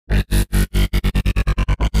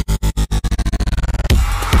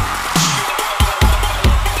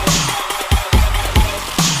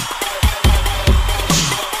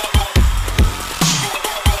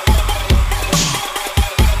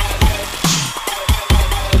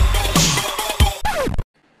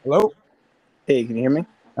Hello? Hey, can you hear me?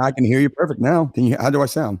 I can hear you perfect now. Can you? How do I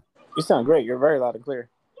sound? You sound great. You're very loud and clear.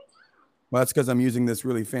 Well, that's because I'm using this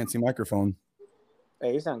really fancy microphone.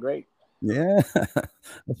 Hey, you sound great. Yeah,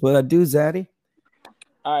 that's what I do, Zaddy.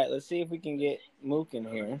 All right, let's see if we can get Mook in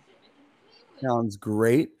here. Sounds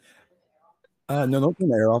great. No, don't turn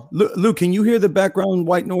the air off. Luke, can you hear the background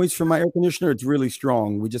white noise from my air conditioner? It's really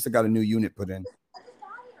strong. We just got a new unit put in.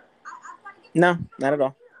 No, not at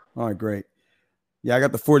all. All right, great. Yeah, I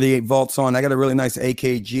got the 48 volts on. I got a really nice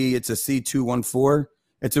AKG. It's a C214.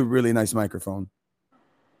 It's a really nice microphone.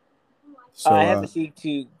 So I have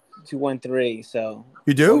the C213. So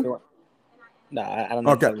you do? No, I don't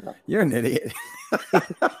know. Okay, you're an idiot.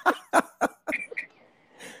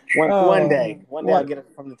 One day I'll get it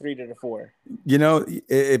from the 3 to the 4. You know,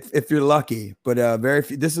 if you're lucky, but very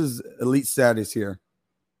few. This is elite status here.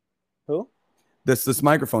 Who? This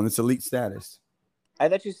microphone. It's elite status. I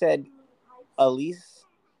thought you said Elise's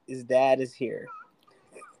dad is here.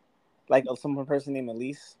 Like some person named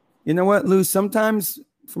Elise. You know what, Lou? Sometimes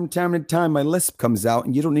from time to time, my lisp comes out,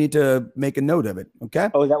 and you don't need to make a note of it. Okay?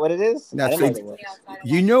 Oh, is that what it is? That's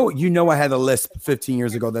you know, I had a lisp 15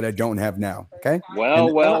 years ago that I don't have now. Okay? I'm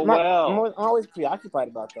always preoccupied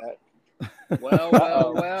about that.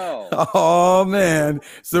 Well. Oh man,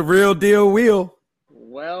 it's the real deal. Wheel.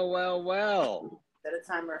 Well. Set a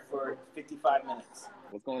timer for 55 minutes.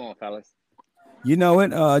 What's going on, fellas? You know it.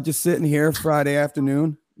 Just sitting here Friday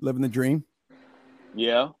afternoon, living the dream.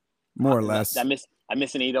 Yeah. More or less. I miss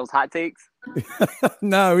any of those hot takes?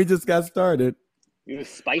 No, we just got started. You were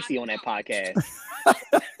spicy on that podcast.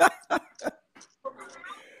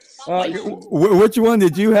 Which one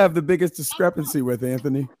did you have the biggest discrepancy with,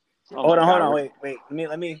 Anthony? Hold on. Wait.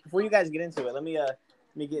 Let me before you guys get into it. Let me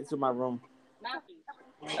get into my room.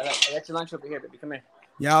 I got your lunch over here, baby. Come here.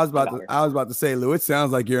 Yeah, I was about to say, Lou, it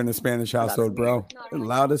sounds like you're in a Spanish household, bro. It's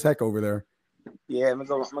loud as heck over there. Yeah, I'm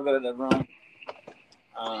gonna go to the room.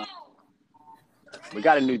 We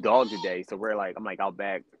got a new dog today, so I'm out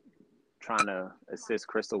back trying to assist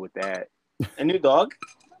Crystal with that. A new dog?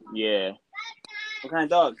 Yeah. What kind of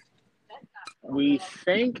dog? We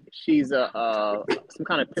think she's some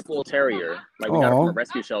kind of pit bull terrier. Like we got her from a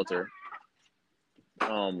rescue shelter.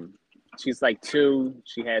 She's like 2.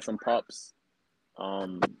 She had some pups.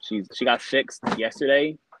 She got fixed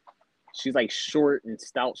yesterday. She's like short and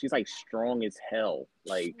stout. She's like strong as hell.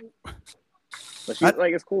 But she's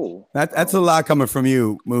it's cool. That's a lot coming from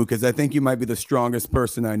you, Moo, because I think you might be the strongest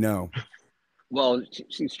person I know. Well,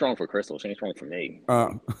 she's strong for Crystal. She ain't strong for me.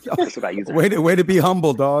 Crystal got used way to be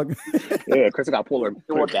humble, dog. Yeah, Crystal got to pull her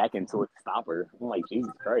back into it to stop her. I'm like,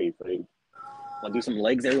 Jesus Christ. Want to do some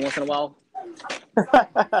legs every once in a while?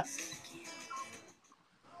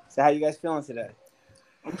 So how you guys feeling today?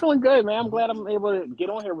 I'm feeling good, man. I'm glad I'm able to get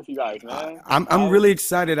on here with you guys, man. I'm really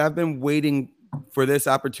excited. I've been waiting for this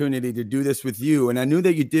opportunity to do this with you, and I knew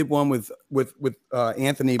that you did one with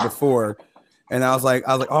Anthony before, and I was like,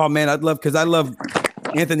 oh man, I love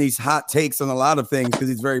Anthony's hot takes on a lot of things because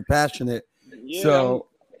he's very passionate. Yeah.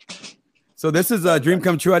 So this is a dream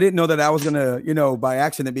come true. I didn't know that I was gonna, by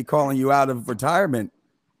accident, be calling you out of retirement.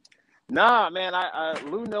 Nah, man.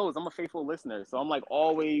 Lou knows I'm a faithful listener, so I'm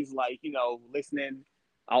always listening.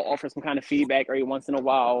 I'll offer some kind of feedback every once in a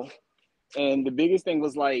while, and the biggest thing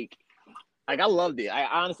was I loved it. I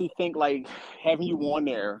honestly think having you on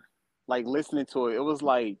there, listening to it, it was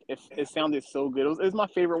it sounded so good. It was my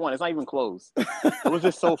favorite one. It's not even close. It was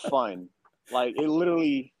just so fun. I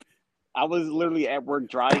was literally at work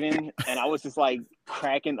driving, and I was just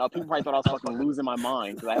cracking up. People probably thought I was fucking losing my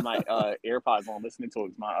mind because I had my AirPods on listening to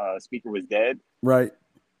it. My speaker was dead. Right.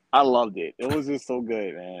 I loved it. It was just so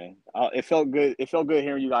good, man. It felt good. It felt good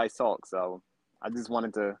hearing you guys talk. So I just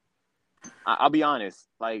wanted to. I'll be honest.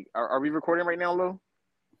 Are we recording right now, Lou?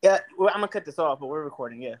 Yeah, well, I'm gonna cut this off, but we're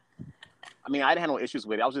recording. Yeah. I mean, I didn't have no issues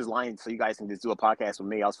with it. I was just lying so you guys can just do a podcast with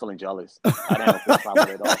me. I was feeling jealous. I didn't have no problem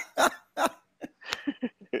with it at all.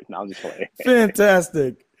 No, I'm just playing.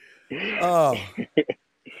 Fantastic. Oh,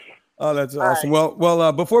 that's awesome. Right.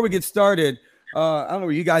 Well, before we get started, I don't know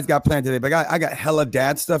what you guys got planned today, but I got hella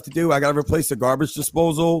dad stuff to do. I got to replace the garbage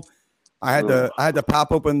disposal. I had to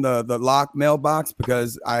pop open the locked mailbox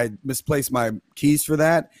because I misplaced my keys for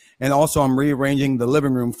that. And also I'm rearranging the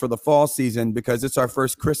living room for the fall season because it's our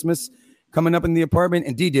first Christmas coming up in the apartment.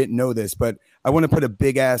 And Dee didn't know this, but I want to put a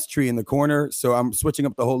big ass tree in the corner. So I'm switching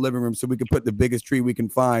up the whole living room so we can put the biggest tree we can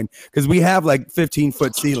find because we have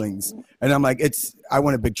 15-foot ceilings. And I'm I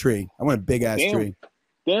want a big tree. I want a big ass tree.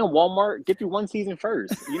 Damn, Walmart, get through one season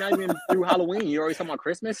first. You're not even through Halloween. You're already talking about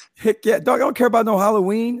Christmas? Heck yeah, dog. I don't care about no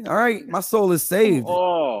Halloween. All right, my soul is saved.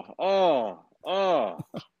 Oh.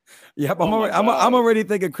 Yep, I'm already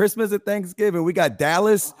thinking Christmas and Thanksgiving. We got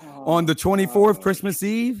Dallas on the 24th, Christmas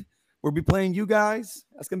Eve. We'll be playing you guys.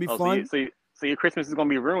 That's gonna be fun. So your Christmas is gonna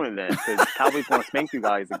be ruined then, because Cowboys gonna spank you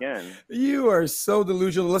guys again. You are so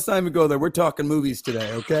delusional. Let's not even go there. We're talking movies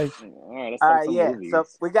today, okay? All right, let's talk some movies. So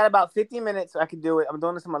we got about 15 minutes. So I can do it. I'm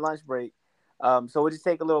doing this on my lunch break. So we'll just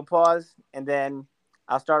take a little pause, and then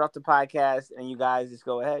I'll start off the podcast, and you guys just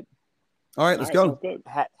go ahead. All right, let's go.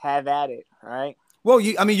 Have at it. All right. Well,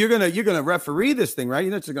 you're gonna referee this thing, right?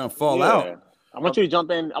 You're not just gonna fall out. I want you to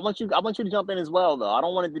jump in. I want you to jump in as well, though. I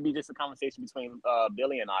don't want it to be just a conversation between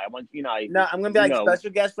Billy and I. I want No, I'm gonna be like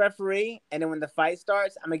special guest referee, and then when the fight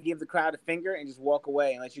starts, I'm gonna give the crowd a finger and just walk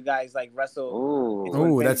away and let you guys like wrestle.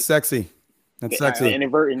 Ooh, that's sexy. That's sexy. The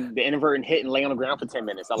inadvertent hit and lay on the ground for 10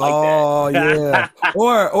 minutes. I like that. Oh,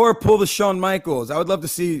 yeah. or pull the Shawn Michaels. I would love to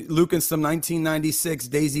see Luke in some 1996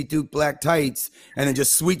 Daisy Duke black tights and then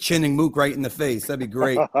just sweet chinning Mook right in the face. That'd be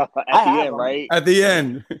great. At the end, right? At the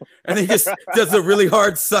end. And he just does a really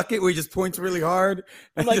hard suck it where he just points really hard.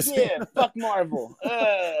 I'm like, fuck Marvel.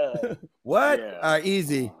 What? Yeah.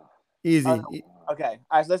 Easy. Okay. All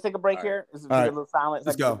right, so let's take a break here. This is a little silence.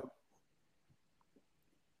 Let's go.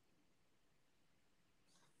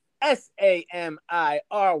 SAMIRYE.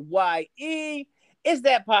 It's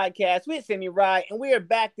that podcast with Sammy Rye, and we are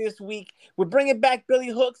back this week. We're bringing back Billy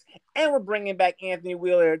Hooks, and we're bringing back Anthony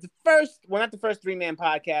Wheeler. Not the first three-man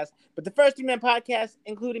podcast, but the first three-man podcast,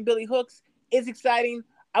 including Billy Hooks, is exciting.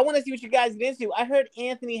 I want to see what you guys get into. I heard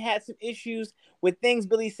Anthony had some issues with things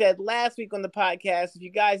Billy said last week on the podcast. If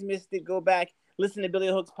you guys missed it, go back, listen to Billy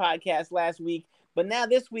Hooks' podcast last week. But now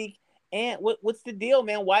this week, and what's the deal,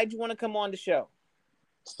 man? Why did you want to come on the show?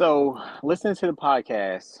 So, listening to the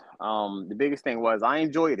podcast, the biggest thing was I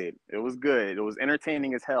enjoyed it. It was good. It was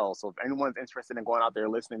entertaining as hell. So, if anyone's interested in going out there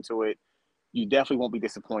listening to it, you definitely won't be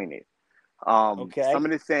disappointed. Some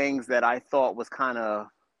of the things that I thought was kind of,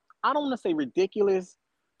 I don't want to say ridiculous,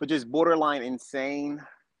 but just borderline insane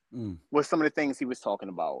was some of the things he was talking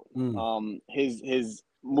about. His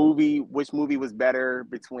movie, which movie was better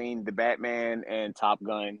between the Batman and Top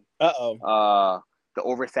Gun? The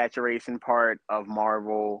oversaturation part of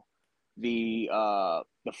Marvel, the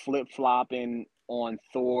flip-flopping on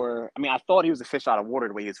Thor. I mean, I thought he was a fish out of water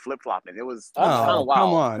the way he was flip-flopping. It was kind of wild.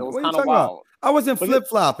 Come on. It was kind of wild. I wasn't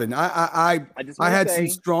flip-flopping. I had some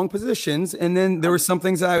strong positions, and then there were some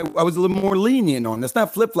things I was a little more lenient on. That's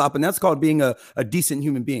not flip-flopping. That's called being a decent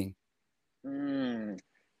human being.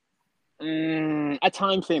 I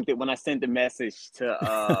time-stamped it when I sent the message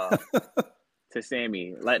to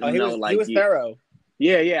Sammy, letting him know he was thorough.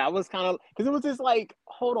 Yeah, I was kind of, because it was just like,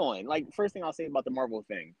 hold on. Like, first thing I'll say about the Marvel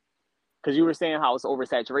thing, because you were saying how it's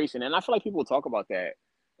oversaturation, and I feel like people talk about that,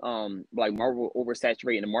 like Marvel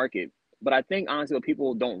oversaturating the market. But I think, honestly, what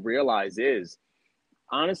people don't realize is,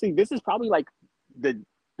 honestly, this is probably like the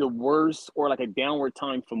worst or like a downward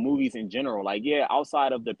time for movies in general. Like,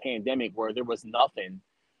 outside of the pandemic where there was nothing,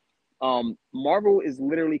 Marvel is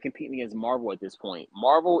literally competing against Marvel at this point.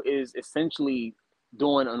 Marvel is essentially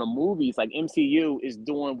doing on the movies, like MCU is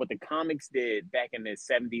doing what the comics did back in the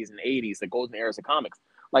 70s and 80s, the golden eras of comics.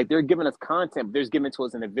 Like, they're giving us content, but they're giving it to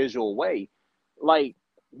us in a visual way. Like,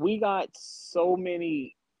 we got so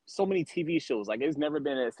many TV shows. Like, there's never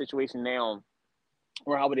been a situation now,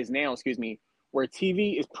 or how it is now, where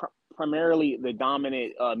TV is primarily the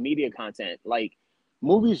dominant media content. Like,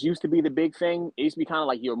 movies used to be the big thing. It used to be kind of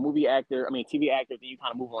like you're a TV actor, then you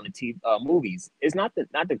kind of move on to movies. It's not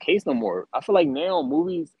the case no more. I feel like now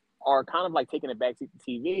movies are kind of like taking a backseat to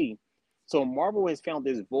TV. So Marvel has found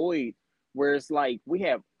this void where it's like we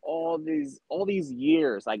have all these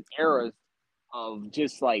years, like eras of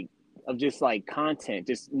just like content,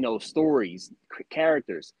 just stories,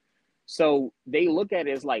 characters. So they look at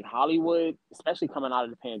it as like Hollywood, especially coming out of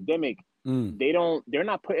the pandemic. They're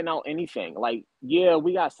not putting out anything. Like,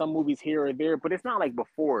 we got some movies here or there, but it's not like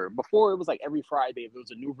before. Before, it was like every Friday, if there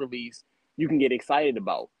was a new release you can get excited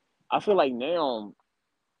about. I feel like now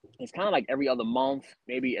it's kind of like every other month,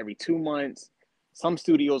 maybe every 2 months. Some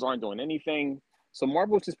studios aren't doing anything. So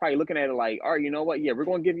Marvel's just probably looking at it like, all right, you know what? Yeah, we're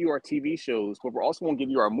going to give you our TV shows, but we're also going to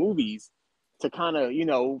give you our movies to kind of,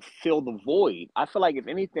 fill the void. I feel like if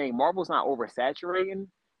anything, Marvel's not oversaturating.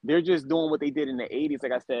 They're just doing what they did in the 80s.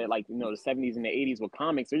 Like I said, like, the 70s and the 80s with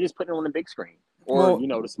comics. They're just putting it on the big screen or,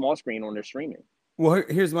 the small screen on their streaming. Well,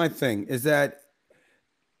 here's my thing is that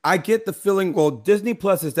I get the feeling, Disney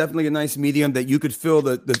Plus is definitely a nice medium that you could fill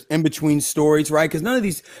the in-between stories, right? Because none of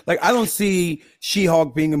these, like, I don't see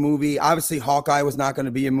She-Hulk being a movie. Obviously, Hawkeye was not going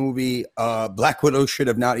to be a movie. Black Widow should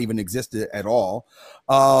have not even existed at all.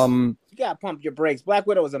 You gotta pump your brakes. Black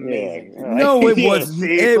Widow was amazing. Yeah. No, it Yeah, was.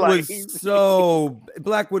 see, It like- was so.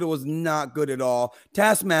 Black Widow was not good at all.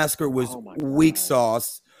 Taskmaster was Oh my weak God.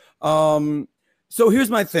 sauce. So here's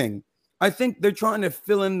my thing. I think they're trying to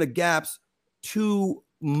fill in the gaps too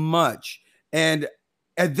much. And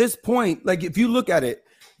at this point, like if you look at it,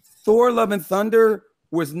 Thor: Love and Thunder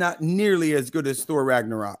was not nearly as good as Thor: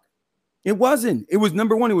 Ragnarok. It wasn't. It was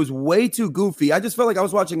number one. It was way too goofy. I just felt like I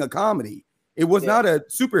was watching a comedy. It was not a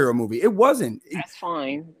superhero movie. It wasn't. That's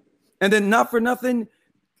fine. And then not for nothing,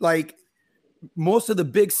 like most of the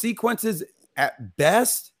big sequences at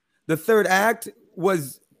best, the third act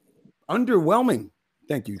was underwhelming.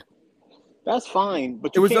 Thank you. That's fine,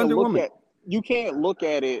 but It was you can't look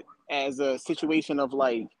at it as a situation of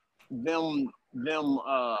like them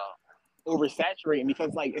oversaturating,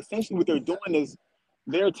 because like essentially what they're doing is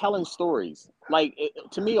they're telling stories. Like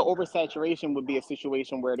to me, an oversaturation would be a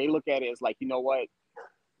situation where they look at it as like, you know what,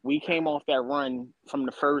 we came off that run from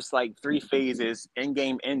the first like 3 phases,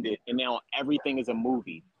 Endgame ended, and now everything is a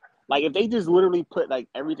movie. Like if they just literally put like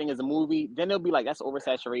everything as a movie, then they'll be like, that's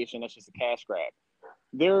oversaturation, that's just a cash grab.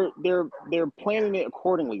 They're planning it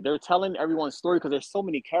accordingly. They're telling everyone's story because there's so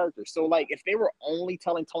many characters. So like if they were only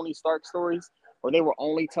telling Tony Stark stories, or they were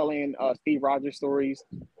only telling Steve Rogers stories,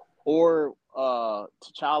 or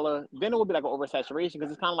T'Challa, then it would be like an oversaturation,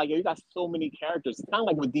 because it's kind of like, yo, you got so many characters. It's kind of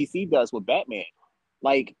like what DC does with Batman.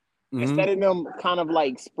 Like instead of them kind of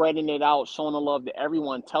like spreading it out, showing the love to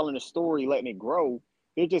everyone, telling a story, letting it grow,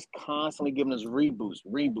 they're just constantly giving us reboots.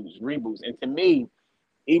 And to me,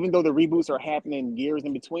 even though the reboots are happening years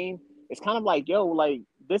in between, it's kind of like, yo, like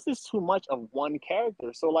this is too much of one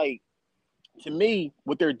character. So like, to me,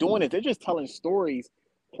 what they're doing is they're just telling stories,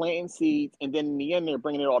 planting seeds, and then in the end they're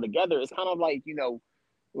bringing it all together. It's kind of like, you know,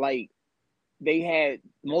 like they had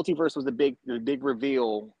multiverse was the big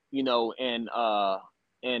reveal, you know, and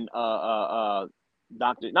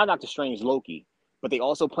Doctor Strange, Loki, but they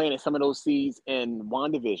also planted some of those seeds in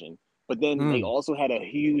WandaVision. But then they also had a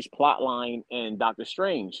huge plot line in Doctor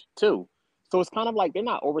Strange too. So it's kind of like they're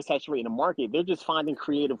not oversaturating the market. They're just finding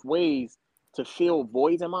creative ways to fill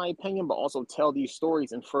voids, in my opinion, but also tell these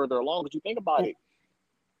stories and further along. But you think about it,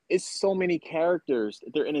 it's so many characters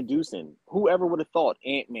that they're introducing. Whoever would have thought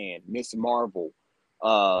Ant-Man, Miss Marvel,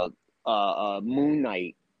 Moon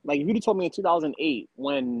Knight. Like if you'd have told me in 2008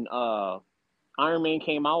 when Iron Man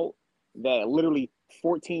came out that literally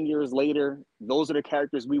 14 years later, those are the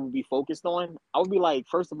characters we would be focused on, I would be like,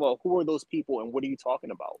 first of all, who are those people and what are you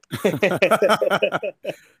talking about?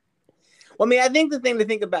 Well, I mean, I think the thing to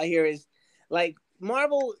think about here is like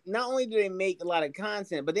Marvel, not only do they make a lot of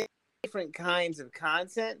content, but they have different kinds of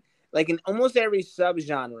content, like in almost every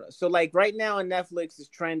subgenre. So like right now on Netflix is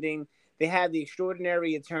trending, they have The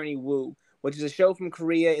Extraordinary Attorney Woo, which is a show from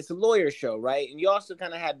Korea. It's a lawyer show, right? And you also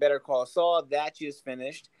kind of had Better Call Saul, that just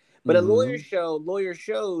finished. But a lawyer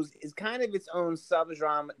shows is kind of its own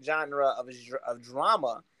subgenre of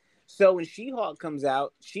drama. So when She-Hulk comes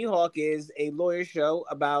out, She-Hulk is a lawyer show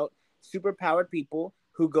about superpowered people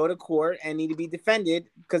who go to court and need to be defended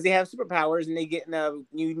because they have superpowers and they get in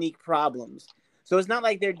unique problems. So it's not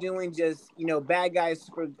like they're doing just, you know, bad guys,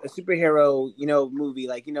 a superhero, you know, movie.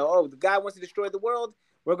 Like, you know, oh, the guy wants to destroy the world,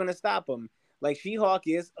 we're going to stop him. Like She-Hulk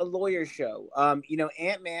is a lawyer show. You know,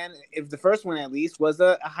 Ant-Man, if the first one at least, was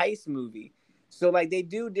a heist movie. So like they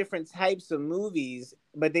do different types of movies,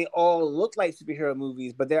 but they all look like superhero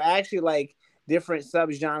movies, but they're actually like different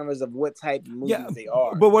subgenres of what type of movies they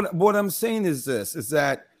are. But what I'm saying is this, is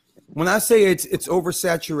that when I say it's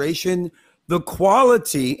oversaturation, the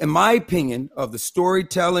quality, in my opinion, of the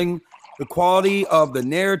storytelling, the quality of the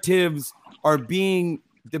narratives are being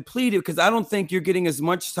depleted because I don't think you're getting as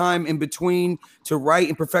much time in between to write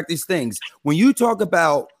and perfect these things. When you talk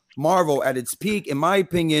about Marvel at its peak, in my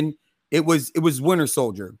opinion, it was Winter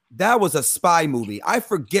Soldier. That was a spy movie. I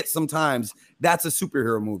forget sometimes that's a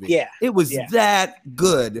superhero movie. Yeah, it was that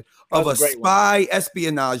good of a spy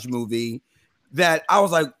espionage movie that I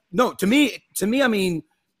was like, no, to me, I mean,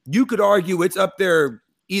 you could argue it's up there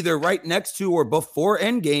either right next to or before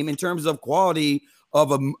Endgame in terms of quality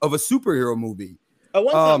of a superhero movie. At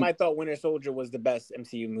one time, I thought Winter Soldier was the best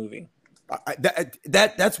MCU movie.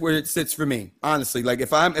 That's where it sits for me, honestly. Like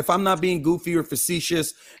if I'm not being goofy or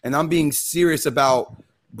facetious and I'm being serious about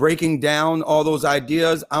breaking down all those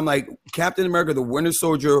ideas, I'm like, Captain America: The Winter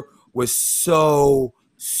Soldier was so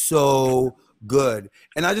good,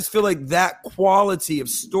 and I just feel like that quality of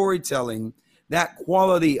storytelling, that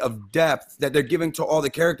quality of depth that they're giving to all the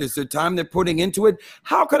characters, the time they're putting into it.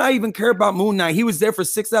 How could I even care about Moon Knight? He was there for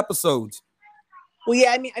 6 episodes. Well,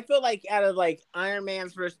 yeah, I mean, I feel like out of like Iron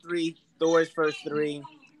Man's first 3, Thor's first 3,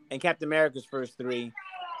 and Captain America's first 3,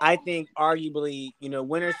 I think arguably,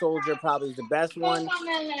 Winter Soldier probably is the best one,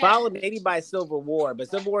 followed maybe by Civil War. But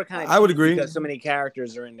Civil War kind of I would agree because so many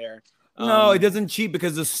characters are in there. No, it doesn't cheat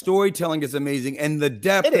because the storytelling is amazing and the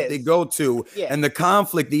depth that they go to and the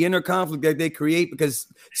conflict, the inner conflict that they create because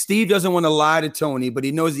Steve doesn't want to lie to Tony, but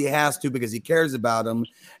he knows he has to because he cares about him.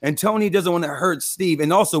 And Tony doesn't want to hurt Steve.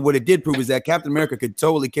 And also what it did prove is that Captain America could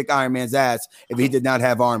totally kick Iron Man's ass if he did not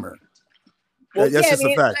have armor. Well, that's just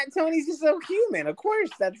a fact. Tony's just so human. Of course,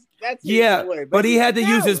 that's way. But he had to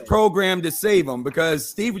use his program to save him because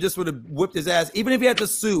Steve just would have whipped his ass, even if he had the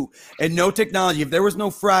suit and no technology. If there was no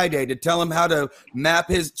Friday to tell him how to map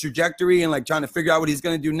his trajectory and like trying to figure out what he's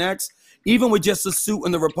going to do next, even with just the suit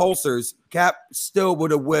and the repulsors, Cap still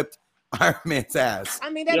would have whipped Iron Man's ass.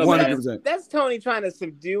 I mean, that's Tony trying to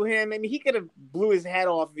subdue him. I mean, he could have blew his head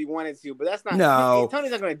off if he wanted to, but that's not. No,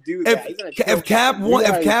 Tony's not going to do that. If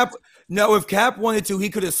Cap wanted to, he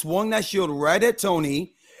could have swung that shield right at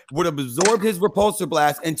Tony, would have absorbed his repulsor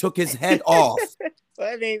blast, and took his head off.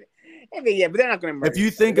 I mean, yeah, but they're not going to. If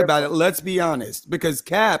you think about it, let's be honest, because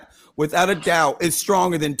Cap, without a doubt, is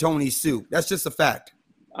stronger than Tony's suit. That's just a fact.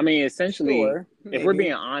 I mean, essentially, if we're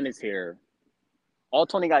being honest here. All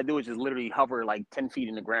Tony got to do is just literally hover like 10 feet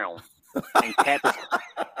in the ground. And Cap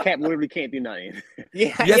literally can't do nothing.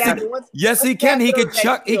 Yes, he can. He could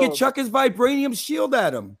chuck his vibranium shield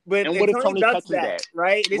at him. But and what if Tony catches that?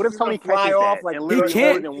 Right? What if Tony catches that? Like, he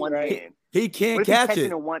can't. In one hand? He can't catch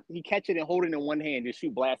it. He catch it and hold it in one hand, just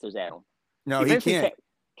shoot blasters at him. No, he can't.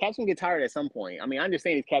 Cap's gonna get tired at some point. I mean, I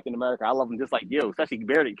understand he's Captain America. I love him just like you, especially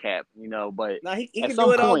barely Cap, but no, he can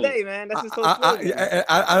do it all day, man. That's just so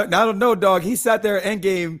I don't know, dog. He sat there at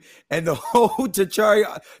Endgame, and the whole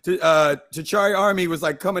T'Challa army was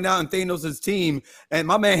like coming out, and Thanos' team, and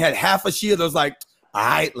my man had half a shield. I was like, all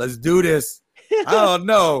right, let's do this. I don't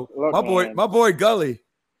know, my boy Gully.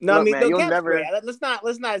 No, I mean,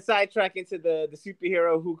 let's not sidetrack into the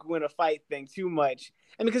superhero who can win a fight thing too much.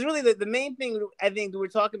 And because really the main thing I think that we're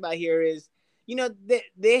talking about here is,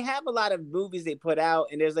 they have a lot of movies they put out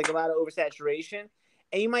and there's like a lot of oversaturation.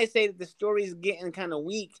 And you might say that the story is getting kind of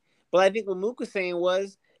weak. But I think what Mook was saying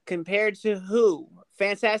was compared to who?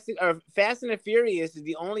 Fast and the Furious is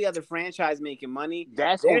the only other franchise making money.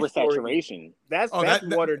 That's oversaturation. That's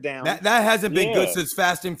watered down. That hasn't been good since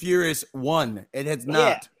Fast and Furious 1. It has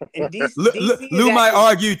not. Yeah. And Lou might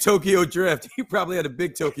argue Tokyo Drift. He probably had a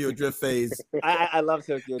big Tokyo Drift phase. I love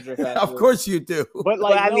Tokyo Drift. Of course you do.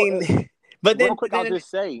 But then I'll just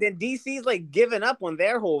say, then DC's like giving up on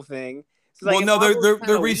their whole thing. So they're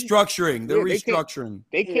restructuring. They're restructuring.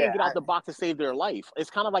 They can't get out the box to save their life. It's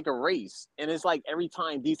kind of like a race, and it's like every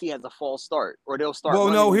time DC has a false start, or they'll start. Well,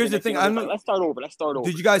 no. Here's the thing. Let's start over.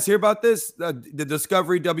 Did you guys hear about this? The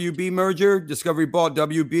Discovery WB merger. Discovery bought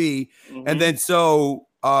WB, and then so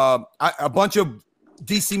a bunch of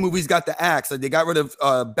DC movies got the axe. Like they got rid of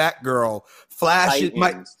Batgirl, Flash.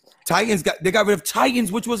 Titans they got rid of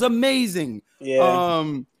Titans, which was amazing.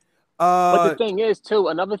 Yeah. But the thing is,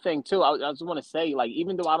 another thing, I just want to say, like,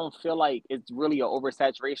 even though I don't feel like it's really an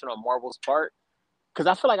oversaturation on Marvel's part, because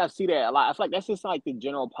I feel like I see that a lot. I feel like that's just like the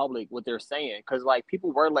general public, what they're saying. Because, like,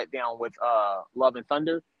 people were let down with Love and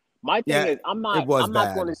Thunder. My thing is, I'm not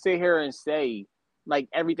going to sit here and say, like,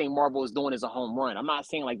 everything Marvel is doing is a home run. I'm not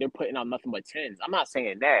saying, like, they're putting out nothing but 10s. I'm not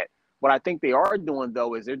saying that. What I think they are doing,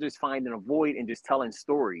 though, is they're just finding a void and just telling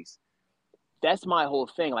stories. That's my whole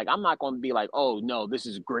thing. Like, I'm not going to be like, oh, no, this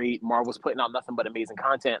is great. Marvel's putting out nothing but amazing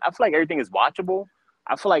content. I feel like everything is watchable.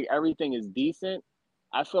 I feel like everything is decent.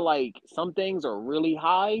 I feel like some things are really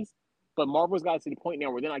highs, but Marvel's got to the point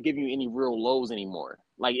now where they're not giving you any real lows anymore.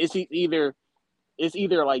 Like, it's either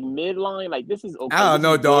like midline, like this is okay. I don't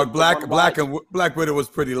know, dog. Black Widow was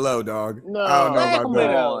pretty low, dog. No, I don't know about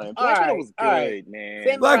that. Black Widow was good,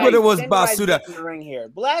 man. Black Widow was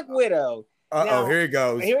Basuda. Black Widow. Here he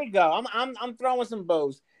goes. Here we go. I'm throwing some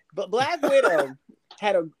bows. But Black Widow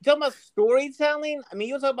talking about storytelling. I mean,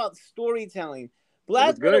 you talk about storytelling.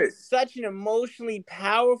 Black Widow is such an emotionally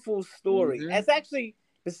powerful story. That's actually,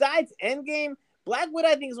 besides Endgame, Black Widow,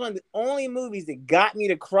 I think, is one of the only movies that got me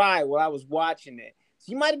to cry while I was watching it.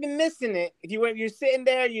 So you might have been missing it. If you're sitting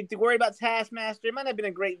there, you're worried about Taskmaster, it might not have been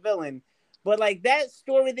a great villain. But like that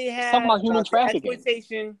story they had about human trafficking,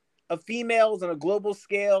 exploitation of females on a global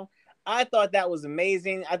scale, I thought that was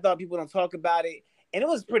amazing. I thought people don't talk about it. And it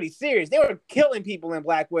was pretty serious. They were killing people in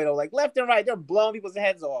Black Widow, like left and right. They're blowing people's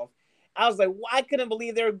heads off. I was like, I couldn't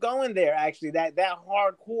believe they were going there, actually, that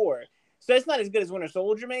hardcore. So it's not as good as Winter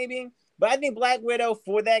Soldier, maybe. But I think Black Widow,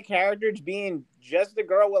 for that character being just a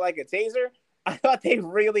girl with like a taser, I thought they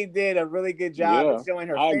really did a really good job of showing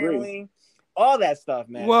her family. All that stuff,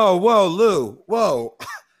 man. Whoa, Lou. Whoa.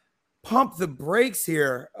 pump the brakes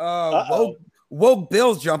here. Uh-oh. Woke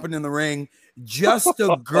Bill's jumping in the ring. Just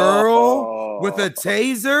a girl with a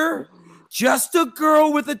taser. Just a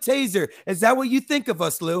girl with a taser. Is that what you think of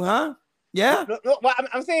us, Lou? Huh? Yeah. No, well,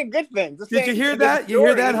 I'm saying good things. Did you hear that? You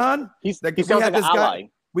hear that, hon? He sounds like an ally.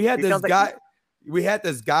 We had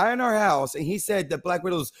this guy in our house, and he said that Black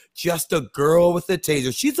Widow's just a girl with a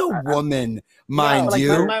taser. She's a woman, mind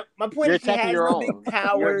you. My point is, she has no big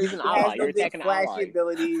powers. She has no big flashy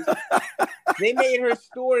abilities. They made her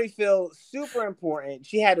story feel super important.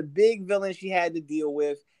 She had a big villain she had to deal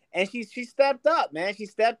with, and she stepped up, man. She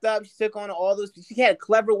stepped up. She took on all those. She had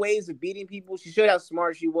clever ways of beating people. She showed how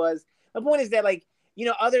smart she was. My point is that, like, you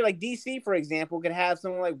know, other like DC, for example, could have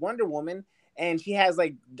someone like Wonder Woman, and she has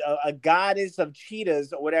like a goddess of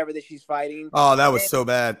cheetahs or whatever that she's fighting. Oh, that was so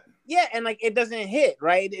bad. Yeah, and like it doesn't hit,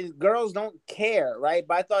 right? Girls don't care, right?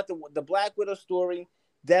 But I thought the Black Widow story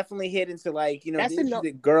definitely hit into, like, you know, the issues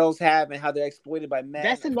that girls have and how they're exploited by men.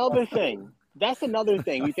 That's another thing. That's another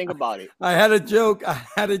thing. You think about it. I had a joke.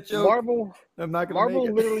 Marvel. I'm not gonna.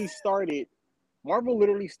 Marvel literally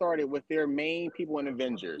started with their main people in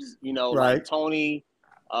Avengers. You know, right. Like Tony.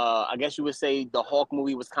 I guess you would say the Hulk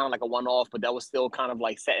movie was kind of like a one-off, but that was still kind of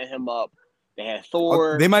like setting him up. They had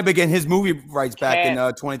Thor. They might be getting his movie rights back in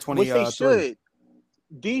 2020. Which they should.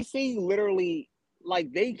 DC literally,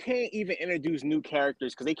 like, they can't even introduce new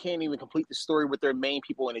characters because they can't even complete the story with their main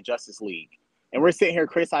people in the Justice League. And we're sitting here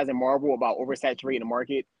criticizing Marvel about oversaturating the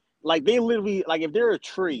market. Like, they literally, like, if they're a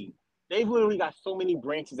tree, they've literally got so many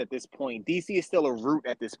branches at this point. DC is still a root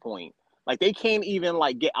at this point. Like, they can't even,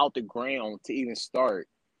 like, get out the ground to even start.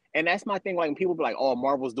 And that's my thing. Like, when people be like, "Oh,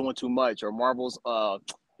 Marvel's doing too much," or "Marvel's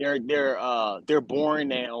they're boring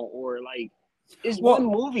now," or like, it's one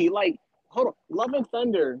movie. Like, hold on, Love and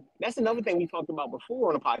Thunder. That's another thing we talked about before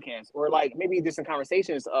on the podcast, or like maybe just in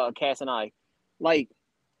conversations, Cass and I. Like,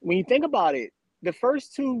 when you think about it, the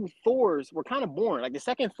first two Thors were kind of boring. Like, the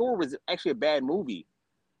second Thor was actually a bad movie,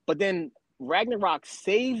 but then Ragnarok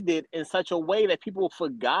saved it in such a way that people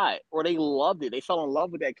forgot, or they loved it. They fell in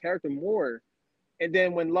love with that character more. And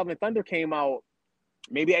then when Love and Thunder came out,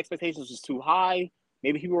 maybe expectations was too high.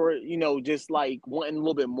 Maybe people were, you know, just like wanting a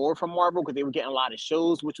little bit more from Marvel because they were getting a lot of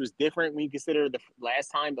shows, which was different when you consider the last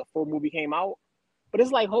time the Thor movie came out. But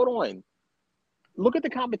it's like, hold on. Look at the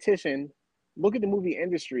competition, look at the movie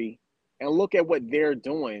industry, and look at what they're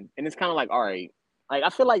doing. And it's kind of like, all right. Like,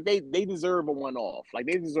 I feel like they deserve a one-off. Like,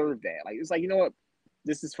 they deserve that. Like, it's like, you know what?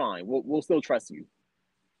 This is fine. We'll still trust you.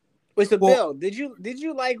 Wait, so Bill, did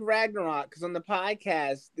you like Ragnarok? Because on the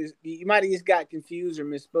podcast, you might have just got confused or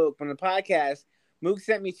misspoke. On the podcast, Mook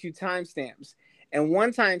sent me 2 timestamps, and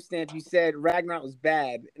one timestamp you said Ragnarok was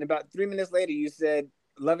bad, and about 3 minutes later you said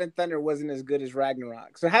Love and Thunder wasn't as good as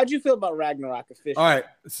Ragnarok. So how'd you feel about Ragnarok officially? All right,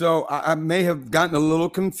 so I may have gotten a little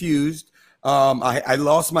confused. I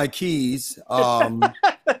lost my keys, and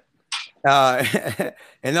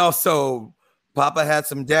also Papa had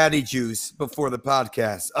some daddy juice before the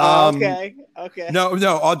podcast. Okay.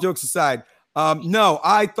 No, all jokes aside. No,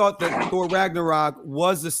 I thought that Thor Ragnarok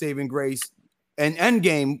was the saving grace, and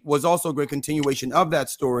Endgame was also a great continuation of that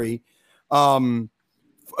story. In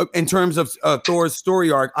terms of Thor's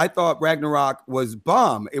story arc, I thought Ragnarok was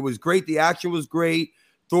bomb. It was great. The action was great.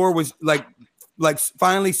 Thor was like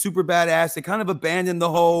finally super badass. They kind of abandoned the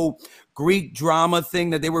whole Greek drama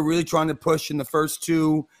thing that they were really trying to push in the first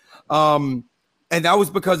two. And that was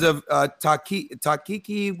because of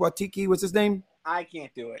Taiki Waititi. What's his name? I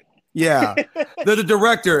can't do it. Yeah, the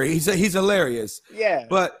director. He's hilarious. Yeah.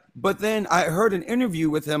 But then I heard an interview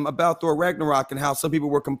with him about Thor Ragnarok and how some people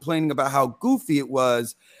were complaining about how goofy it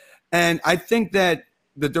was, and I think that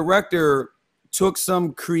the director took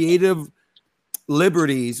some creative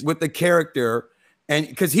liberties with the character. And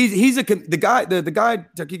because the guy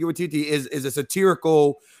Taika Waititi is a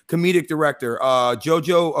satirical comedic director.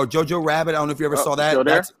 Jojo Rabbit. I don't know if you ever saw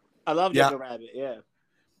that. I love Jojo Rabbit. Yeah.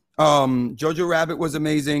 Jojo Rabbit was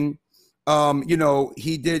amazing. You know,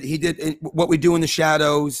 he did What We Do in the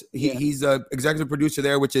Shadows. He's a executive producer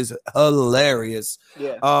there, which is hilarious.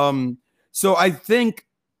 Yeah. So I think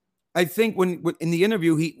when in the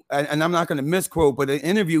interview, and I'm not going to misquote, but in the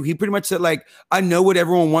interview, he pretty much said, like, I know what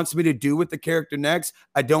everyone wants me to do with the character next.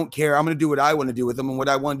 I don't care. I'm going to do what I want to do with him. And what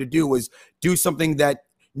I wanted to do was do something that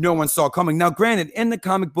no one saw coming. Now, granted, in the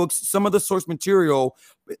comic books, some of the source material,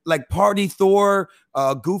 like Party Thor,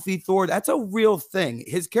 Goofy Thor, that's a real thing.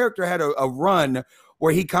 His character had a run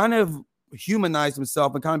where he kind of humanized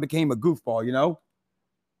himself and kind of became a goofball, you know?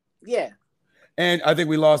 Yeah. And I think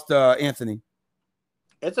we lost Anthony.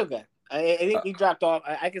 It's okay. I think he dropped off.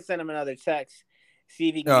 I can send him another text, see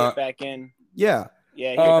if he can get back in. Yeah.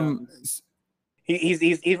 Yeah.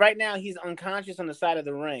 He's right now. He's unconscious on the side of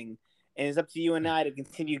the ring, and it's up to you and I to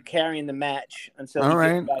continue carrying the match until. All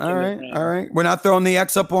right. We're not throwing the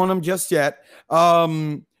X up on him just yet.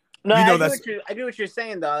 No, I get what you're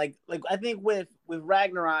saying though. Like I think with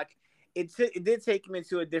Ragnarok, it did take him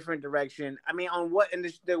into a different direction. I mean, on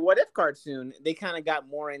the What If cartoon, they kind of got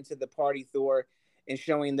more into the party Thor and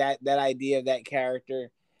showing that idea of that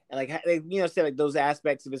character and like say like those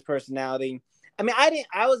aspects of his personality. I mean,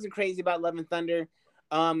 I wasn't crazy about Love and Thunder.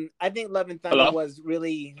 I think Love and Thunder was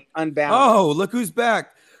really unbalanced. Oh, look who's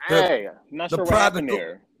back! Hey, I'm not sure what happened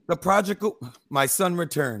there. The project, my son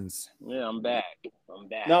returns. Yeah, I'm back.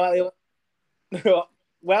 No,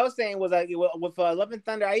 what I was saying was like with Love and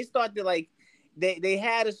Thunder, I just thought that like they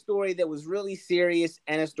had a story that was really serious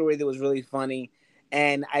and a story that was really funny,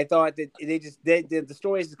 and I thought that the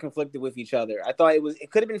stories just conflicted with each other. I thought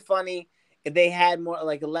it could have been funny if they had more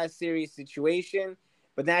like a less serious situation,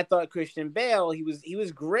 but then I thought Christian Bale he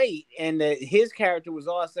was great and his character was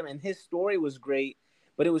awesome and his story was great,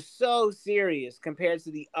 but it was so serious compared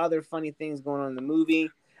to the other funny things going on in the movie.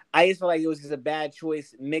 I just felt like it was just a bad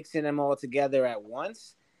choice mixing them all together at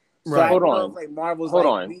once. So right. Hold on. Like Marvel's Hold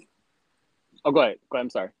on. Go ahead. I'm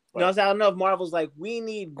sorry. No, I don't know if Marvel's like, we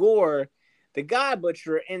need Gore, the God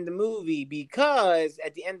Butcher, in the movie because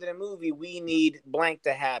at the end of the movie, we need blank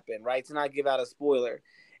to happen, right? To not give out a spoiler.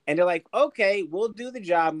 And they're like, okay, we'll do the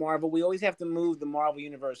job, Marvel. We always have to move the Marvel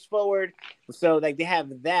universe forward. So like they have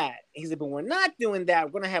that. He's like, but we're not doing that.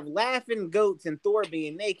 We're going to have laughing goats and Thor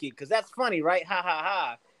being naked because that's funny, right? Ha, ha,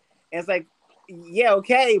 ha. And it's like, yeah,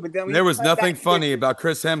 okay. But then there was nothing funny about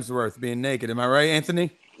Chris Hemsworth being naked. Am I right,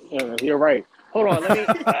 Anthony? Yeah, you're right. Hold on. Let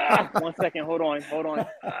me 1 second. Hold on. All right,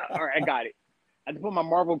 I got it. I had to put my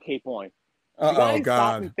Marvel cape on. You guys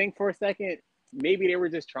stop and think for a second. Maybe they were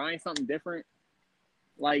just trying something different.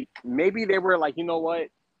 Like maybe they were like, you know what?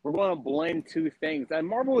 We're going to blend two things. And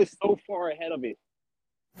Marvel is so far ahead of it.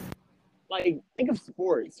 Like think of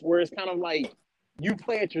sports where it's kind of like you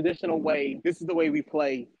play a traditional way. This is the way we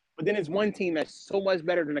play. But then there's one team that's so much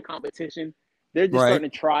better than the competition. They're just starting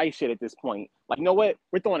to try shit at this point. Like, you know what?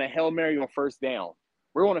 We're throwing a Hail Mary on first down.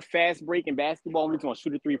 We're on a fast break in basketball, and we're going to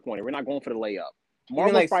shoot a three-pointer. We're not going for the layup.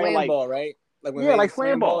 Marvel's like slam ball, right? Like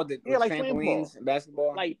slam ball. Like trampolines in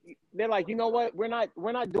basketball. Like they're like, you know what? We're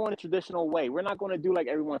not doing a traditional way. We're not going to do like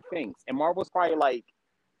everyone thinks. And Marvel's probably like,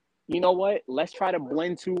 you know what? Let's try to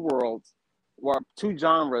blend two worlds or two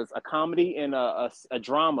genres, a comedy and a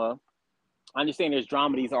drama. I understand there's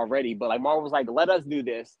dramedies already, but like Marvel's like, let us do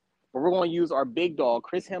this. But we're going to use our big dog,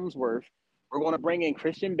 Chris Hemsworth. We're going to bring in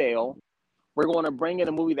Christian Bale. We're going to bring in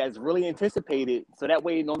a movie that's really anticipated. So that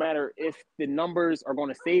way, no matter if the numbers are going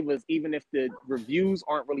to save us, even if the reviews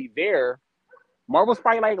aren't really there, Marvel's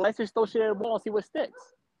probably like, let's just throw shit at the wall and see what sticks.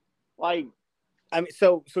 Like, I mean,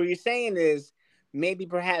 so you're saying is maybe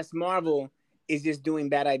perhaps Marvel is just doing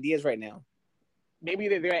bad ideas right now. Maybe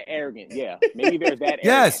they're that arrogant. Yeah. Maybe they're that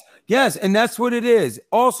arrogant. Yes. And that's what it is.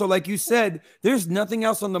 Also, like you said, there's nothing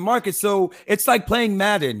else on the market. So it's like playing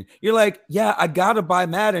Madden. You're like, yeah, I got to buy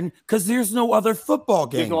Madden because there's no other football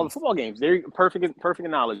games. There's no other football games. They're perfect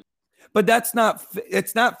analogy. But it's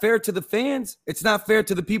not fair to the fans. It's not fair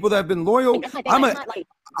to the people that have been loyal.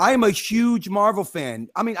 I'm a huge Marvel fan.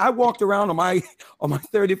 I mean, I walked around on my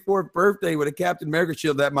 34th birthday with a Captain America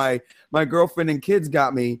shield that my girlfriend and kids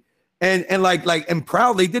got me. And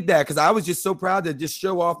proudly did that because I was just so proud to just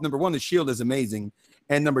show off. Number one, the shield is amazing.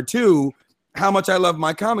 And number two, how much I love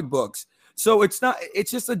my comic books. So it's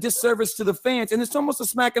just a disservice to the fans. And it's almost a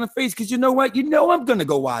smack in the face because you know what? You know I'm going to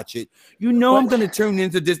go watch it. You know I'm going to tune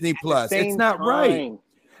into Disney Plus. It's not right.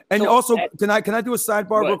 And also, can I do a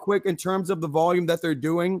sidebar real quick in terms of the volume that they're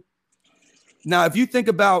doing? Now, if you think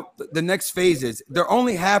about the next phases, they're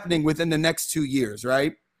only happening within the next 2 years,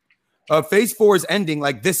 right? Phase 4 is ending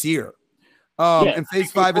like this year. And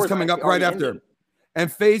phase 5 is coming up right after.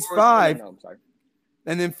 And phase 5,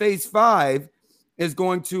 and then phase 5 is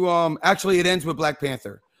going to actually it ends with Black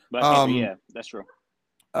Panther. Yeah, that's true.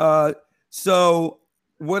 So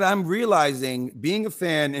what I'm realizing, being a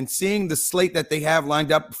fan and seeing the slate that they have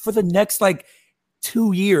lined up for the next like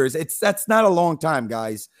 2 years, that's not a long time,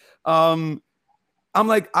 guys. I'm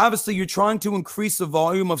like, obviously, you're trying to increase the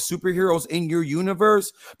volume of superheroes in your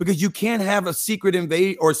universe because you can't have a secret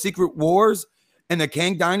invade or secret wars in the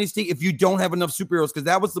Kang Dynasty if you don't have enough superheroes. Because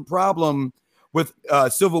that was the problem with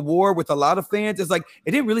Civil War with a lot of fans. It's like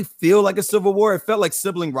it didn't really feel like a civil war. It felt like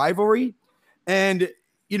sibling rivalry. And,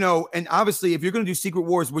 and obviously, if you're going to do Secret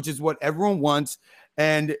Wars, which is what everyone wants,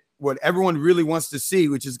 and what everyone really wants to see,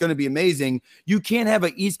 which is going to be amazing. You can't have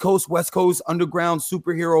an East Coast, West Coast, underground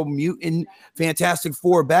superhero, mutant, Fantastic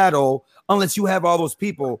Four battle unless you have all those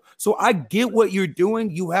people. So I get what you're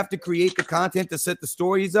doing. You have to create the content to set the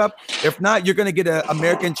stories up. If not, you're going to get an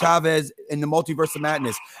American Chavez in the Multiverse of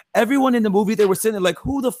Madness. Everyone in the movie, they were sitting there like,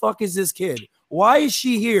 who the fuck is this kid? Why is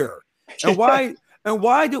she here? And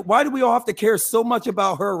why do we all have to care so much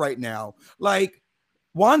about her right now? Like,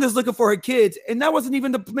 Wanda's looking for her kids, and that wasn't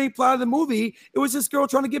even the main plot of the movie. It was this girl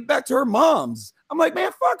trying to get back to her mom's. I'm like,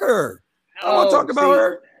 man, fuck her. I don't want to talk about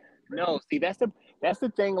her. No, see, that's the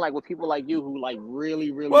thing. Like with people like you who like really.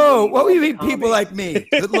 Whoa, what do you mean, people like me?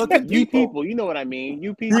 Good looking people. You people, you know what I mean.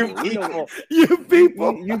 You people, you people.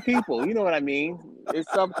 You people, you know what I mean. There's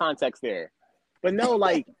subcontext there, but no,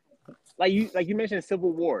 like you mentioned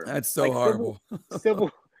Civil War. That's so like horrible.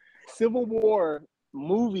 Civil War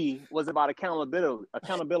movie was about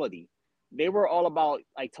accountability. They were all about,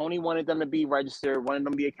 like, Tony wanted them to be registered, wanted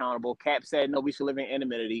them to be accountable. Cap said no, we should live in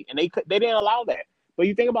anonymity, and they didn't allow that. But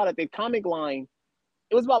you think about it, the comic line,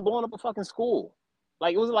 it was about blowing up a fucking school.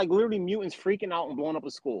 Like, it was like literally mutants freaking out and blowing up a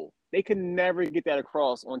school. They could never get that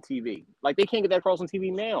across on TV. Like, they can't get that across on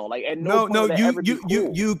TV now. Like, at no point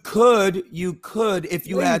you could if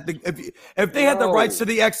you had if they had the rights to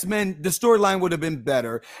the X-Men, the storyline would have been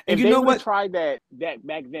better. And if you know what? Tried that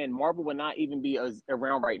back then, Marvel would not even be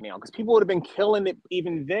around right now, because people would have been killing it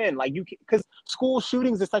even then. Like, because school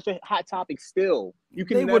shootings is such a hot topic still. You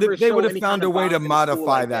can they would have found a way to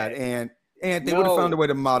modify that. And they would have found a way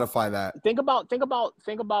to modify that. Think about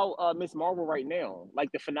Miss Marvel right now.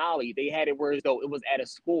 Like the finale, they had it where as though it was at a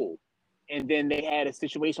school, and then they had a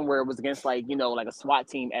situation where it was against like a SWAT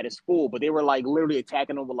team at a school, but they were like literally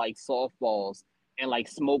attacking them with like softballs and like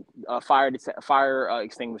smoke fire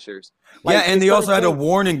extinguishers. Like, yeah, and they also had a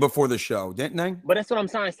warning before the show, didn't they? But that's what I'm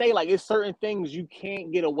trying to say. Like, it's certain things you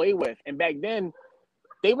can't get away with, and back then,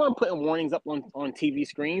 they weren't putting warnings up on TV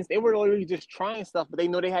screens. They were literally just trying stuff, but they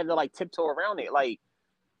know they had to like tiptoe around it. Like,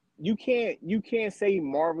 you can't say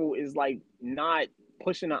Marvel is like not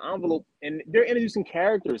pushing the envelope, and they're introducing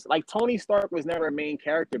characters. Like, Tony Stark was never a main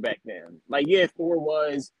character back then. Like, yeah, Thor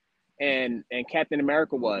was, and Captain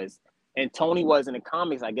America was, and Tony was in the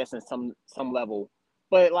comics, I guess, in some level.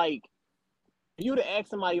 But like, if you would have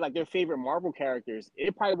asked somebody like their favorite Marvel characters,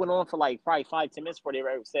 it probably went on for like probably 5-10 minutes before they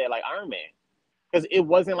ever said like Iron Man. Because it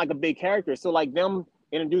wasn't like a big character. So like them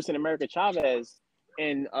introducing America Chavez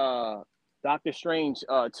and Doctor Strange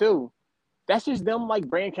too, that's just them like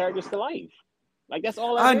bringing characters to life. Like, that's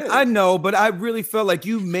all that is. I know, but I really felt like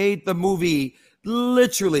you made the movie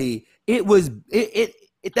literally. It was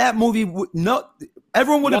that movie. No,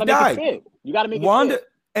 everyone would have died. You got to make it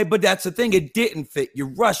fit. But that's the thing. It didn't fit. You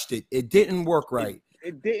rushed it. It didn't work right.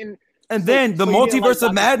 It didn't. And then the Multiverse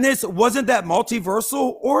of Madness wasn't that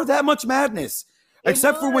multiversal or that much madness.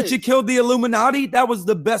 Except for when she killed the Illuminati, that was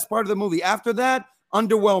the best part of the movie. After that,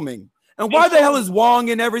 underwhelming. And why the hell is Wong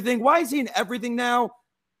in everything? Why is he in everything now?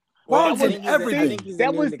 Wong's in everything.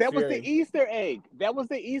 That was the Easter egg. That was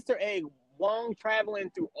the Easter egg. Wong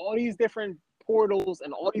traveling through all these different portals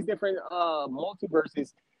and all these different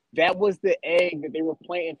multiverses. That was the egg that they were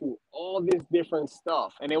planting through all this different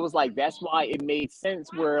stuff. And it was like, that's why it made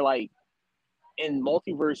sense where like, in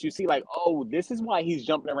multiverse, you see like, oh, this is why he's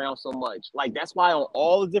jumping around so much. Like, that's why on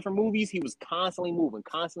all the different movies, he was constantly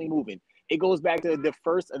moving. It goes back to the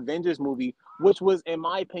first Avengers movie, which was, in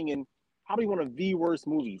my opinion, probably one of the worst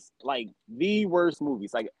movies. Like, the worst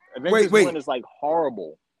movies. Like, Avengers 1 is like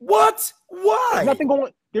horrible. What? Why?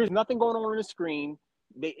 There's nothing going on the screen.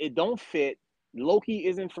 It don't fit. Loki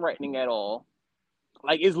isn't threatening at all.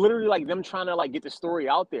 Like, it's literally like them trying to like get the story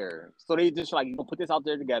out there. So they just like, put this out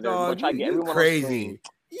there together. Oh, try to get everyone crazy.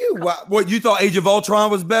 What you thought Age of Ultron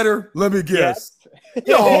was better? Let me guess. Yes.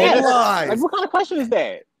 Yo, lies. Like, what kind of question is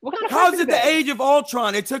that? How's it the Age of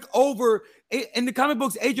Ultron? It took over in the comic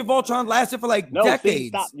books. Age of Ultron lasted for like decades. See,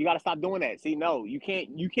 stop. You got to stop doing that. See, no, you can't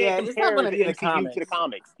it's not compare the the MCU to the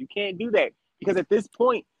comics. You can't do that, because at this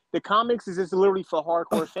point, the comics is just literally for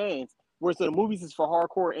hardcore fans. Whereas the movies is for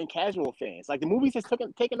hardcore and casual fans. Like, the movies has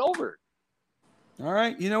taken over. All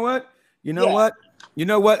right. You know what? You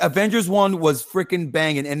know what? Avengers 1 was freaking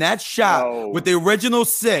banging. And that shot with the original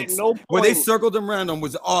 6, where they circled them around them,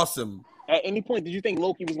 was awesome. At any point, did you think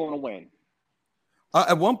Loki was going to win?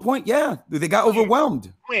 At one point, yeah. They got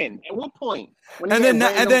overwhelmed. When? At what point? And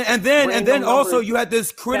then also you had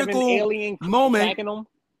this critical moment.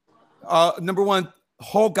 Number one,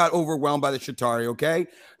 Hulk got overwhelmed by the Chitauri, okay?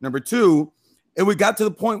 Number two, and we got to the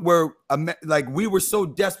point where like we were so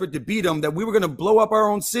desperate to beat them that we were going to blow up our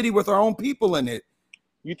own city with our own people in it.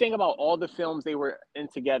 you think about all the films they were in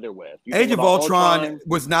together with. You Age think of about Ultron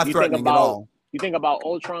was not you threatening at all. You think about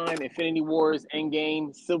Ultron, Infinity Wars,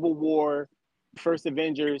 Endgame, Civil War, First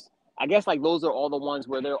Avengers. I guess like those are all the ones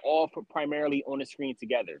where they're all primarily on the screen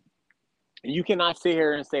together. And you cannot sit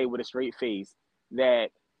here and say with a straight face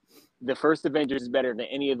that the first Avengers is better than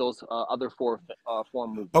any of those other four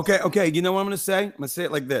movies. Okay. You know what I'm going to say? I'm going to say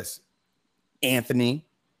it like this. Anthony,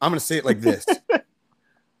 I'm going to say it like this.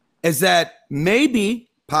 Is that maybe,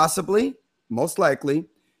 possibly, most likely,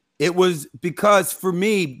 it was because for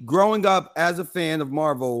me, growing up as a fan of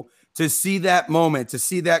Marvel, to see that moment, to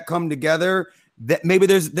see that come together, that maybe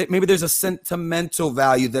there's a sentimental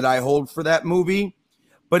value that I hold for that movie,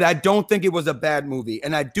 but I don't think it was a bad movie,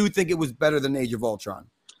 and I do think it was better than Age of Ultron.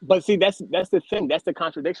 But see, that's the thing. That's the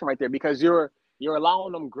contradiction right there, because you're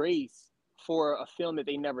allowing them grace for a film that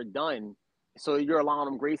they never done. So you're allowing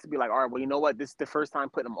them grace to be like, all right, well, you know what? This is the first time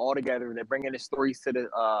putting them all together. They're bringing the stories to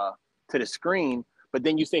the screen. But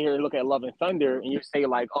then you sit here and look at Love and Thunder, and you say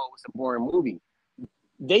like, oh, it's a boring movie.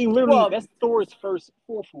 They literally that's Thor's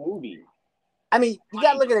fourth movie. I mean, you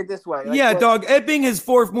gotta look at it this way. Like, yeah, dog. It being his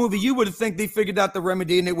fourth movie, you would think they figured out the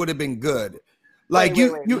remedy and it would have been good. Like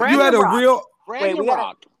you had a real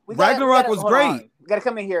Ragnarok was great. We gotta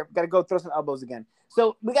come in here. We gotta go throw some elbows again.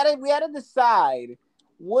 So we gotta decide,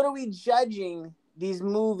 what are we judging these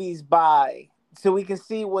movies by, so we can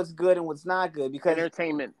see what's good and what's not good. Because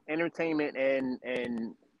entertainment,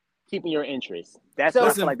 and keeping your interest. That's what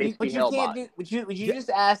I feel like they should be held by. What you just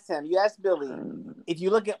asked him. You asked Billy, if you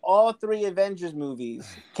look at all three Avengers movies,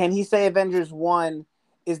 can he say Avengers 1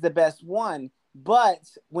 is the best one? But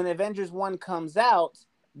when Avengers 1 comes out,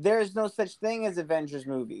 there's no such thing as Avengers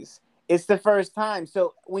movies. It's the first time.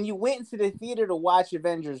 So when you went into the theater to watch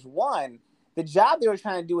Avengers 1, the job they were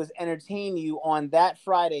trying to do was entertain you on that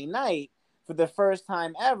Friday night for the first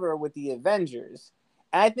time ever with the Avengers.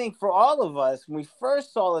 And I think for all of us, when we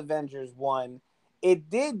first saw Avengers 1, it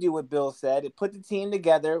did do what Bill said. It put the team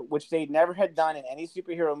together, which they never had done in any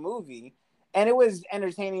superhero movie. And it was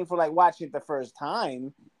entertaining for like watching it the first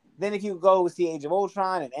time. Then if you go see Age of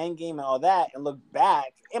Ultron and Endgame and all that and look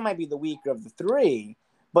back, it might be the weaker of the three.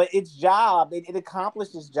 But its job, it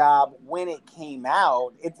accomplished its job when it came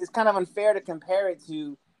out. It's kind of unfair to compare it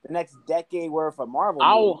to the next decade worth of Marvel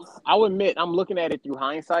movies. I'll admit, I'm looking at it through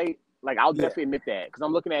hindsight. Like, I'll definitely admit that, because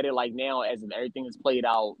I'm looking at it like now as if everything is played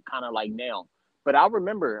out kind of like now. But I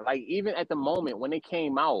remember, like, even at the moment when it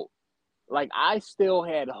came out, like, I still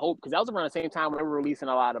had hope, because that was around the same time when they were releasing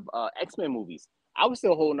a lot of X-Men movies. I was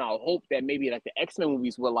still holding out hope that maybe like the X-Men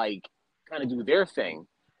movies would like kind of do their thing.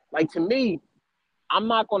 Like, to me, I'm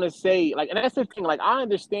not going to say, like, and that's the thing, like, I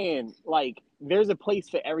understand, like, there's a place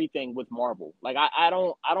for everything with Marvel. Like, I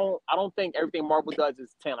don't think everything Marvel does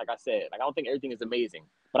is 10, like I said. Like, I don't think everything is amazing.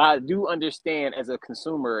 But I do understand as a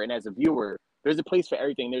consumer and as a viewer, there's a place for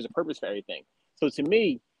everything. There's a purpose for everything. So to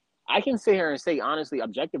me, I can sit here and say, honestly,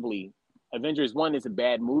 objectively, Avengers 1 is a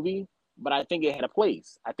bad movie, but I think it had a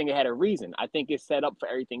place. I think it had a reason. I think it's set up for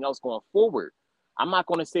everything else going forward. I'm not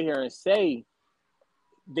going to sit here and say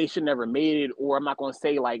they should never made it, or I'm not going to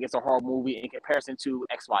say like it's a horror movie in comparison to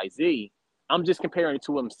XYZ. I'm just comparing it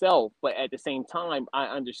to himself, but at the same time, I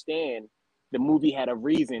understand the movie had a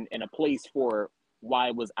reason and a place for why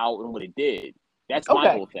it was out and what it did. That's my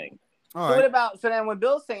whole thing. All right. What about, so then what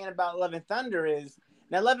Bill's saying about Love and Thunder is,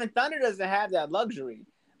 now Love and Thunder doesn't have that luxury.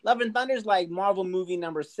 Love and Thunder is like Marvel movie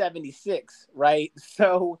number 76, right?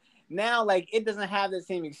 So now like it doesn't have the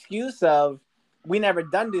same excuse of, we never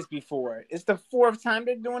done this before. It's the fourth time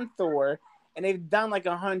they're doing Thor, and they've done like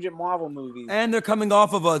 100 Marvel movies. And they're coming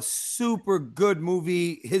off of a super good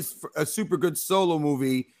movie, a super good solo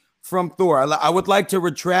movie from Thor. I would like to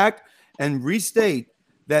retract and restate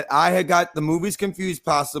that I had got the movies confused,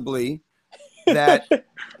 possibly, that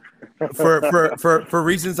for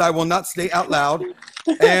reasons I will not state out loud,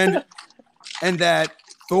 and that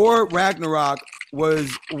Thor Ragnarok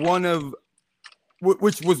was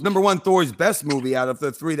which was number one, Thor's best movie out of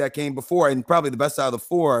the three that came before, and probably the best out of the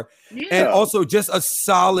four. Yeah. And also just a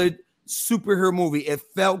solid superhero movie. It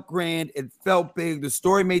felt grand. It felt big. The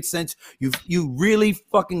story made sense. You really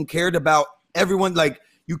fucking cared about everyone. Like,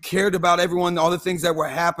 you cared about everyone, all the things that were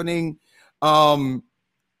happening. You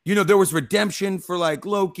know, there was redemption for like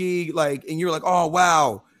Loki, like, and you're like, oh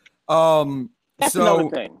wow. That's another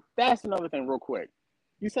thing. That's another thing, real quick.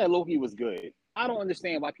 You said Loki was good. I don't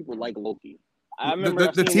understand why people like Loki. I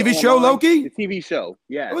remember the TV show Loki? The TV show,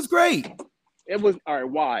 yeah. It was great. It was, all right,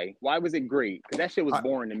 why? Why was it great? Because that shit was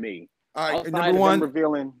boring to me. All right, outside number one,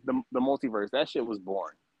 revealing the multiverse, that shit was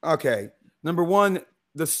boring. Okay, number one,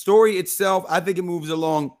 the story itself, I think it moves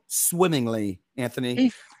along swimmingly,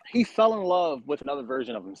 Anthony. he fell in love with another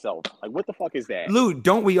version of himself. Like, what the fuck is that? Lou,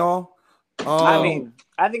 don't we all? I mean,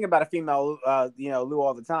 I think about a female, Lou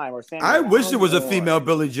all the time. Or Sammy. I wish it was a female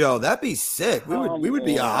Billy Joe. That'd be sick. We would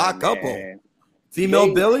be a hot couple.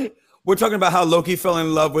 Female Billy. We're talking about how Loki fell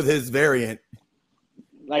in love with his variant.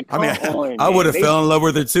 Like, I would have fell in love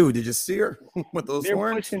with her too. Did you see her with those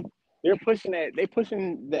horns? They're pushing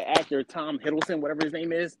the actor Tom Hiddleston, whatever his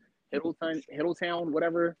name is, Hiddletown,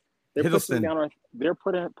 whatever. They're pushing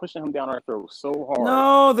him down our throat so hard.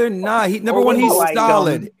 No, they're not. He's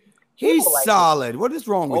solid. He's solid. What is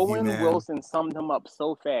wrong with you, man? Owen Wilson summed him up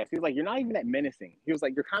so fast. He was like, "You're not even that menacing." He was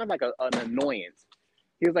like, "You're kind of like an annoyance."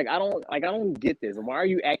 He was like, "I don't get this. Why are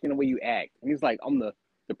you acting the way you act?" And he's like, "I'm the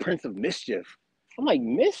Prince of Mischief." I'm like,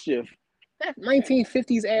 mischief? That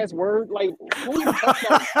 1950s ass word? Like, what are you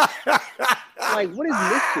talking about? Like, what is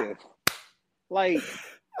mischief? Like,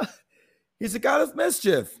 he's a god of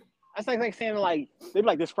mischief. That's like saying, like, they'd be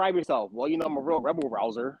like, describe yourself. Well, I'm a real rebel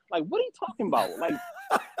rouser. Like, what are you talking about? Like,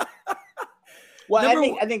 well,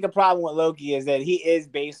 I think the problem with Loki is that he is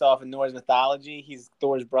based off of Norse mythology. He's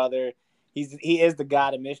Thor's brother. He is the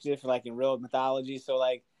god of mischief, like in real mythology. So,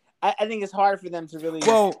 like, I think it's hard for them to really.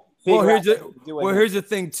 Here's the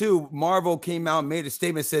thing too. Marvel came out and made a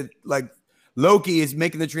statement, said like Loki is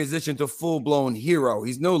making the transition to full-blown hero.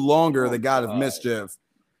 He's no longer the god of mischief.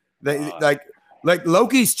 Like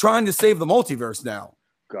Loki's trying to save the multiverse now.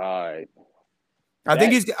 God. I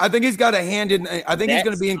think he's got a hand in. I think he's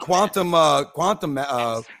going to be in quantum.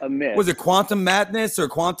 Was it Quantum Madness or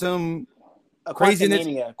Quantum Craziness?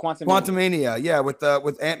 Quantumania. Yeah, with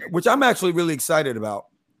which I'm actually really excited about.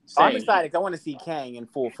 I'm excited. I want to see Kang in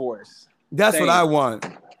full force. That's what I want.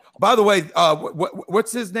 By the way,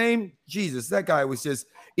 what's his name? Jesus, that guy was just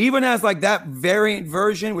even as like that variant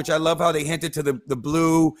version, which I love how they hinted to the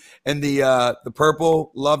blue and the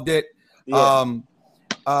purple. Loved it. Yeah.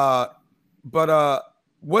 But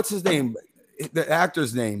what's his name? The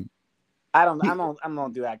actor's name? I don't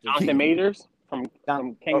do actors. Jonathan Majors from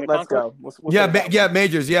King of Let's Conquer. Go.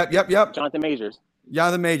 Majors. Yep. Jonathan Majors.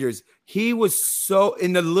 Jonathan Majors. He was so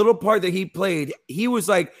in the little part that he played. He was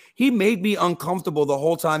like he made me uncomfortable the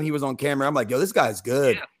whole time he was on camera. I'm like, yo, this guy's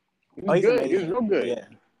good. Yeah. He's good. He's real good. Yeah.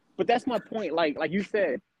 But that's my point. Like you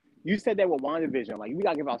said that with WandaVision. Like we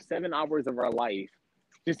gotta give about 7 hours of our life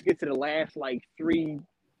just to get to the last like 30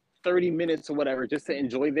 minutes or whatever, just to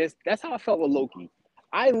enjoy this. That's how I felt with Loki.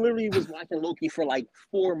 I literally was watching Loki for like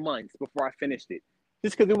 4 months before I finished it.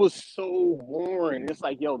 Just because it was so boring. It's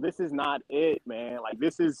like, yo, this is not it, man. Like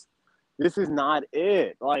this is not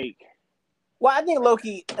it. Like, well, I think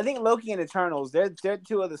Loki and Eternals, they're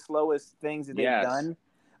two of the slowest things that they've done.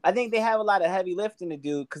 I think they have a lot of heavy lifting to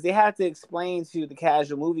do because they have to explain to the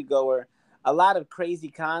casual moviegoer a lot of crazy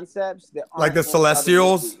concepts that aren't like the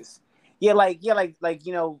Celestials.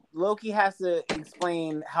 Loki has to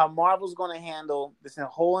explain how Marvel's going to handle this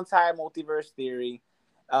whole entire multiverse theory.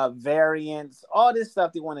 Variants, all this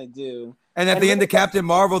stuff they want to do. And at the end of Captain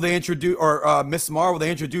Marvel, they introduced, or Miss Marvel, they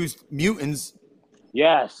introduced mutants.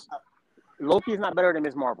 Yes. Loki is not better than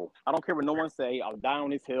Miss Marvel. I don't care what no one say. I'll die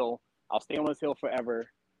on this hill. I'll stay on this hill forever.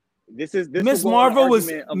 This Miss Marvel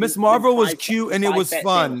was cute and it was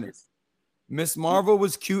fun. Miss Marvel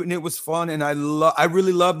was cute and it was fun. And I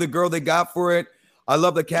really love the girl they got for it. I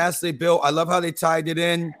love the cast they built. I love how they tied it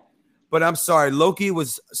in. But I'm sorry, Loki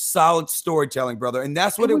was solid storytelling, brother, and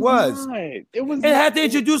that's what it was. It had to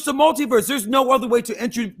introduce the multiverse. There's no other way to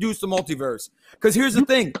introduce the multiverse. Because here's the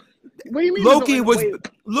thing: what do you mean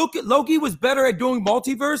Loki was better at doing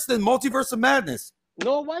multiverse than Multiverse of Madness.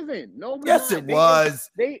 No, it wasn't. No, yes, it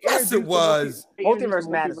was. Yes, it was. Multiverse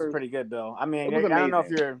Madness is pretty good, though. I mean, I don't know if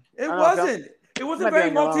you're. It wasn't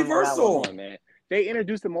very multiversal. Man. They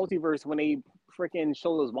introduced the multiverse when they freaking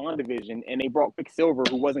showed us WandaVision, and they brought Quicksilver,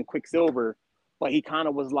 who wasn't Quicksilver, but he kind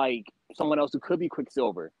of was like someone else who could be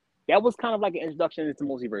Quicksilver. That was kind of like an introduction into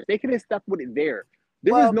multiverse. They could have stuck with it there.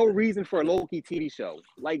 There was no reason for a Loki TV show,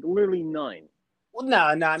 like literally none. Well, no.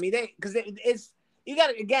 I mean, you got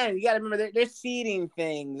to remember they're seeding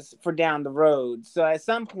things for down the road. So at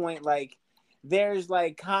some point, like there's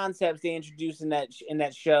like concepts they introduce in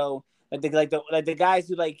that show, like the guys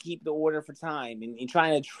who like keep the order for time and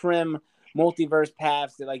trying to trim multiverse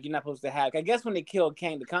paths that like you're not supposed to have. I guess when they killed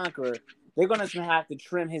Kang the Conqueror, they're gonna have to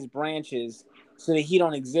trim his branches so that he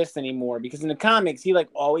don't exist anymore. Because in the comics, he like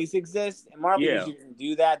always exists. And Marvel usually doesn't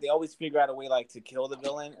do that. They always figure out a way like to kill the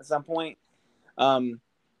villain at some point. But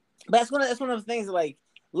that's one of those things that like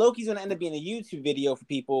Loki's gonna end up being a YouTube video for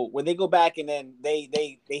people where they go back and then they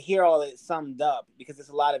hear all it summed up because it's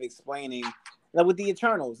a lot of explaining. Like with the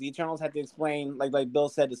Eternals have to explain like Bill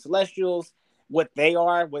said, the Celestials. what they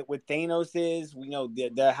are, what Thanos is. We know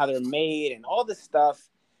how they're made and all this stuff.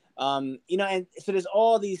 You know, and so there's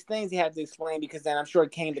all these things you have to explain, because then I'm sure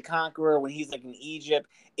Kang the Conqueror, when he's like in Egypt,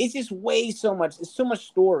 it's just so much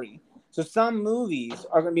story. So some movies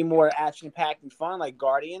are going to be more action-packed and fun, like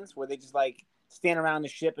Guardians, where they just like stand around the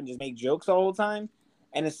ship and just make jokes the whole time.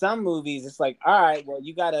 And in some movies, it's like, all right, well,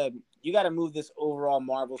 you gotta move this overall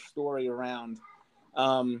Marvel story around.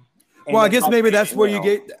 Well, I guess maybe that's where you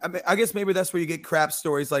get. I guess maybe that's where you get crap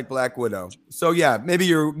stories like Black Widow. So yeah, maybe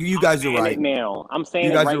you guys are right. Now I'm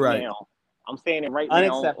saying it right now. I'm saying it right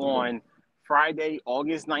now on Friday,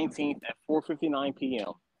 August 19th at 4:59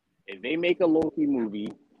 p.m. If they make a Loki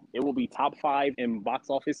movie, it will be top 5 in box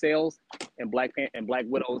office sales, and Black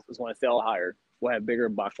Widow is going to sell higher. We'll have bigger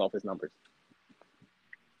box office numbers.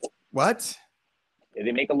 What? If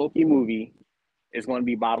they make a Loki movie, it's going to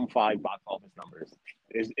be bottom 5 box office numbers.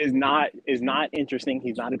 Is not interesting.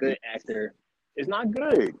 He's not a good actor. It's not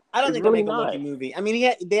good. I don't think they'll make a Loki movie. I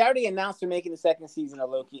mean, they already announced they're making the second season of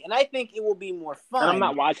Loki, and I think it will be more fun. And I'm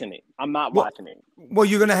not watching it. Watching it. Well,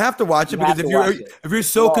 you're gonna have to watch it, because if you're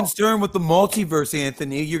so concerned with the multiverse,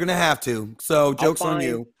 Anthony, you're gonna have to. So joke's on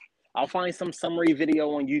you. I'll find some summary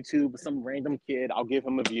video on YouTube, some random kid. I'll give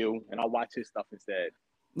him a view, and I'll watch his stuff instead.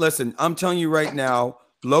 Listen, I'm telling you right now,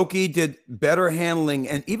 Loki did better handling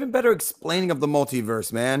and even better explaining of the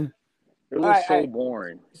multiverse, man. It was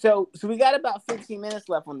boring. So we got about 15 minutes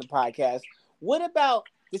left on the podcast. What about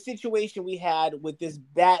the situation we had with this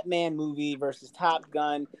Batman movie versus Top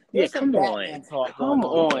Gun? There's come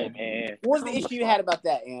on, man. What was the issue you had about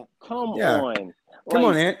that, Ant? Come on,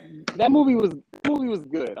 Ant. That movie was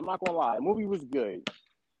good. I'm not gonna lie. The movie was good.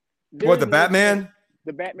 What, the Batman?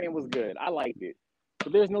 The Batman was good. I liked it.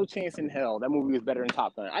 But there's no chance in hell that movie was better than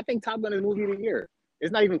Top Gun. I think Top Gun is movie of the year.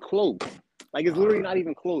 It's not even close. Like, it's literally not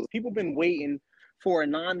even close. People been waiting for a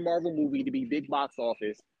non-Marvel movie to be big box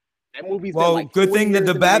office. That movie's been like good thing that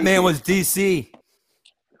the Batman was DC.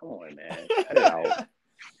 Come on, man. Cut it out.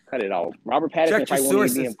 Cut it out. Robert Pattinson probably won't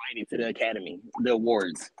even be invited to the Academy, the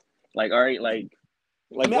awards. Like, all right, like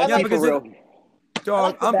for real.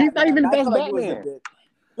 Dog, he's not even the best Batman.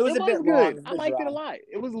 It was a bit good. Long. I liked it a lot.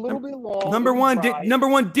 It was a little bit long. Number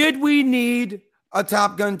one, did we need a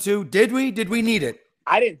Top Gun 2? Did we need it?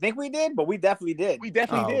 I didn't think we did, but we definitely did. We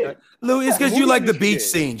definitely did. Lou, it's because you like the beach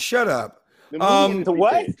scene. Shut up. The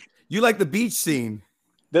what? You like the beach scene.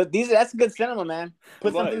 That's good cinema, man.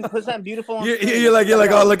 Put something beautiful on. You're like,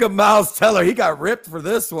 oh, look at Miles Teller. He got ripped for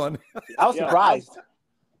this one. I was surprised.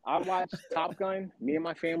 I watched Top Gun. Me and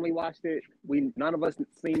my family watched it. None of us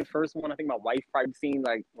seen the first one. I think my wife probably seen,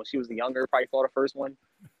 like, when she was younger, probably saw the first one.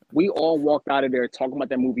 We all walked out of there talking about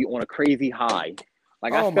that movie on a crazy high.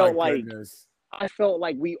 Like, I felt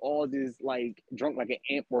like we all just like drunk like an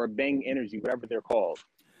amp or a Bang Energy, whatever they're called.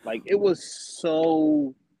 Like, it was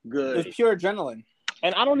so good. It was pure adrenaline.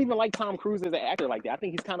 And I don't even like Tom Cruise as an actor like that. I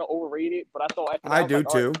think he's kind of overrated. But I thought I do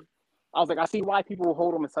too. I was like, I see why people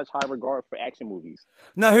hold him in such high regard for action movies.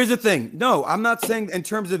 Now, here's the thing. No, I'm not saying in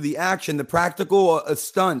terms of the action, the practical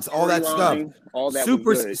stunts, all that stuff. All that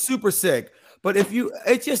super sick. But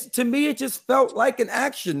to me, it just felt like an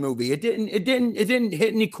action movie. It didn't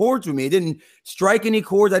hit any chords with me. It didn't strike any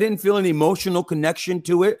chords. I didn't feel an emotional connection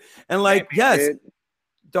to it. And like, Batman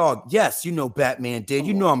yes, you know Batman did.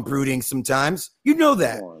 You know I'm brooding sometimes. You know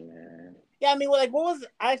that. Come on, man. Yeah, I mean, like, what was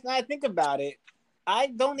I think about it? I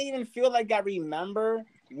don't even feel like I remember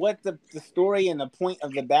what the story and the point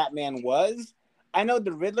of the Batman was. I know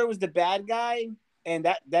the Riddler was the bad guy, and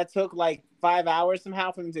that took like 5 hours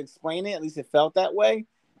somehow for him to explain it. At least it felt that way.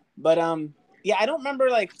 But yeah, I don't remember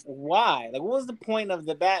like why. Like, what was the point of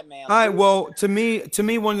the Batman? All right. Well, to me,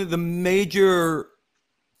 one of the major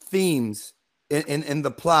themes in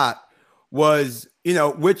the plot was,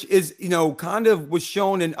 which is, kind of was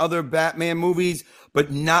shown in other Batman movies, but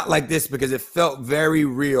not like this, because it felt very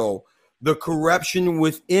real. The corruption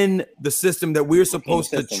within the system that we're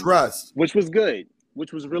supposed to trust. Which was good.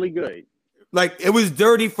 Which was really good. Like, it was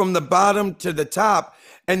dirty from the bottom to the top.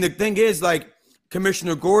 And the thing is, like,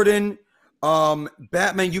 Commissioner Gordon,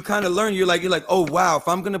 Batman, you kind of learn, you're like, oh, wow, if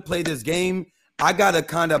I'm going to play this game, I got to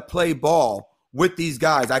kind of play ball with these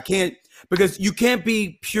guys. I can't, because you can't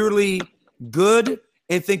be purely good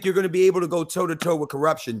and think you're going to be able to go toe-to-toe with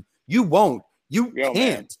corruption. You won't. You can't.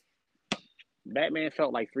 Man. Batman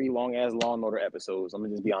felt like 3 long-ass Law and Order episodes. I'm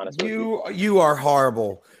going to just be honest with you. You are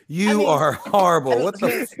horrible. You are horrible. What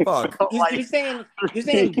the fuck? You're saying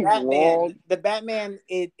Batman, the Batman,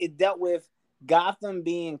 it dealt with Gotham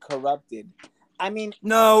being corrupted. I mean,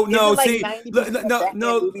 no, like see, 90% of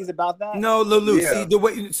no, movies about that. No, Lou. Yeah. See the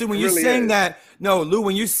way. So when you're really saying is. that, no, Lou,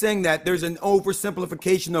 when you're saying that, there's an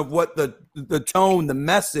oversimplification of what the tone, the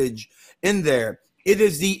message in there. It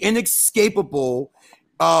is the inescapable,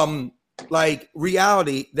 like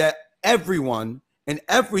reality that everyone and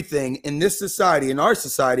everything in this society, in our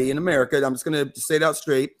society, in America, I'm just gonna say it out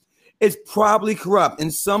straight, is probably corrupt in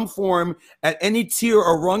some form at any tier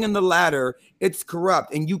or rung in the ladder. It's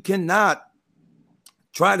corrupt, and you cannot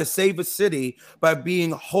try to save a city by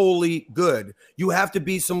being wholly good. You have to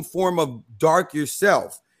be some form of dark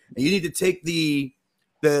yourself, and you need to take the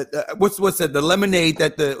what's that, the lemonade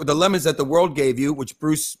that the lemons that the world gave you, which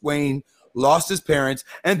Bruce Wayne lost his parents,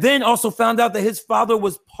 and then also found out that his father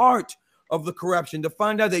was part of the corruption, to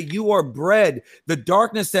find out that you are bred, the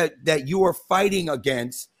darkness that you are fighting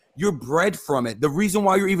against, you're bred from it. The reason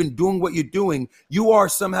why you're even doing what you're doing, you are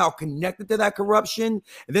somehow connected to that corruption.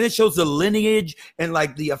 And then it shows the lineage and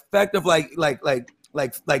like the effect of like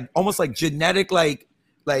almost like genetic, like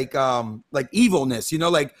evilness, you know,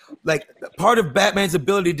 like part of Batman's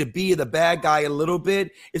ability to be the bad guy a little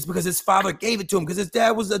bit is because his father gave it to him, because his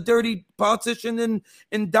dad was a dirty politician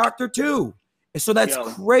and doctor too. And so that's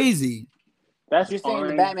crazy. You're saying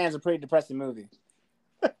the Batman's a pretty depressing movie.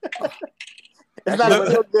 It's not a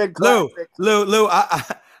real good classic. Lou,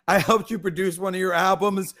 I helped you produce one of your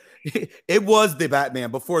albums. It was the Batman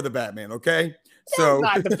before the Batman, okay? So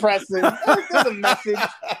not depressing. There's a message.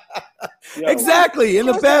 Exactly, and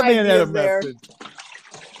the Batman had a message.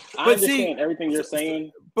 I understand everything you're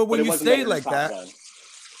saying. But when you say it like that,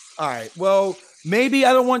 all right, well, maybe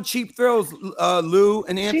I don't want cheap thrills, Lou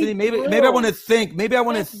and Anthony. Maybe I want to think. Maybe I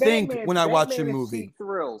want to think when I watch a movie. Cheap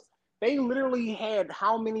thrills. They literally had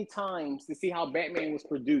how many times to see how Batman was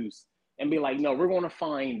produced and be like, no, we're going to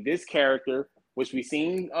find this character, which we've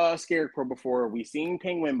seen Scarecrow before, we've seen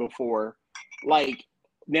Penguin before. Like,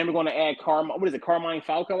 then we're going to add Carmine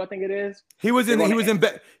Falco, I think it is. He was in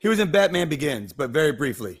Batman Begins, but very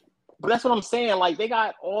briefly. But that's what I'm saying. Like, they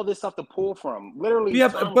got all this stuff to pull from. Literally. Yeah,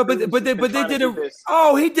 but they did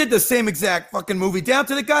he did the same exact fucking movie down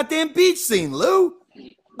to the goddamn beach scene, Lou.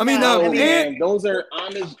 I mean, man, those are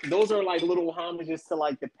homage. Those are like little homages to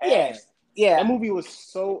like the past. Yeah. That movie was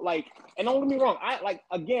so like, and don't get me wrong. I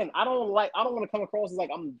don't want to come across as like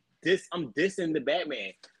I'm dissing the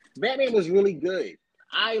Batman. Batman was really good.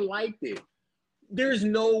 I liked it. There's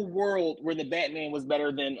no world where the Batman was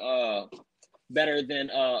better than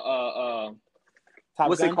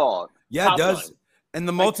what's it called? Yeah, Top it does. Gun. In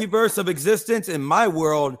the multiverse of existence, in my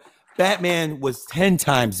world, Batman was 10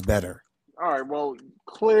 times better. All right, well,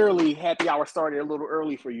 clearly happy hour started a little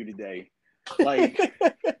early for you today. Like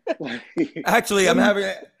actually, I'm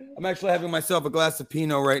actually having myself a glass of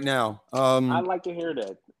Pinot right now. I'd like to hear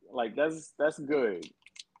that. Like that's good.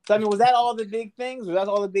 So I mean, was that all the big things? Was that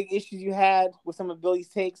all the big issues you had with some of Billy's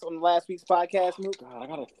takes on last week's podcast, Mook? God, I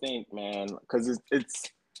gotta think, man, because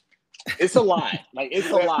it's a lot. Like it's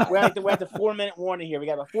a lot. We're at the 4-minute warning here. We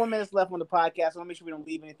got about 4 minutes left on the podcast. I want to make sure we don't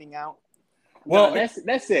leave anything out. Well,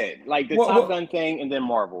 that's it. Like the Top Gun thing, and then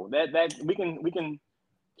Marvel. That we can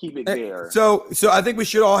keep it there. So I think we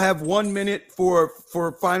should all have 1 minute for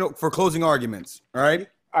closing arguments. All right.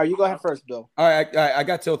 All right, you go ahead first, Bill. All right, I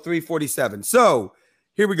got till 3:47. So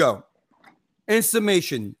here we go. In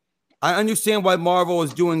summation, I understand why Marvel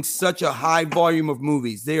is doing such a high volume of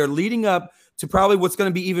movies. They are leading up to probably what's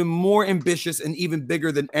going to be even more ambitious and even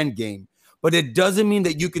bigger than Endgame. But it doesn't mean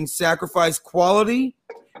that you can sacrifice quality.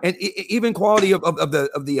 And even quality of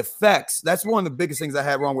the effects. That's one of the biggest things I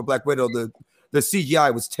had wrong with Black Widow. The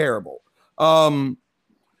CGI was terrible.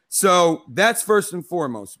 So that's first and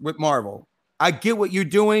foremost with Marvel. I get what you're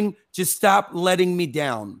doing. Just stop letting me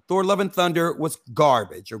down. Thor: Love and Thunder was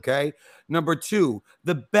garbage, okay? Number 2,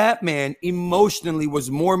 the Batman emotionally was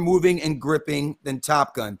more moving and gripping than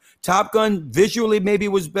Top Gun. Top Gun visually maybe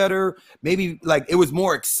was better. Maybe like it was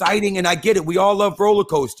more exciting. And I get it. We all love roller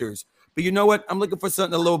coasters. But you know what? I'm looking for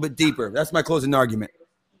something a little bit deeper. That's my closing argument.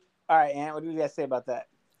 All right, Ant, what do you guys say about that?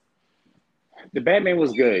 The Batman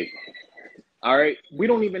was good. All right. We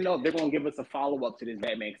don't even know if they're going to give us a follow-up to this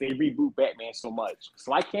Batman because they reboot Batman so much.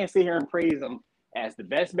 So I can't sit here and praise him as the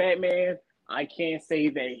best Batman. I can't say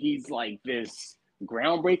that he's like this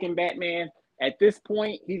groundbreaking Batman. At this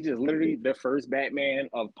point, he's just literally the first Batman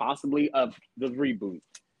of the reboot.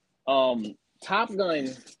 Top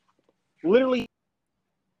Gun, literally.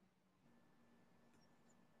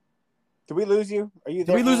 Did we lose you? Are you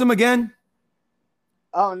there? Did we lose him again?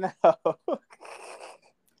 Oh, no.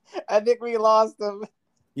 I think we lost him.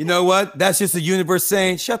 You know what? That's just the universe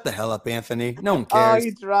saying, shut the hell up, Anthony. No one cares. Oh,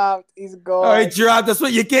 he dropped. He's gone. Oh, he dropped. That's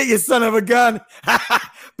what you get, you son of a gun.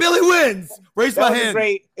 Billy wins. Raise my hand.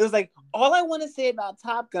 Great. It was like, all I want to say about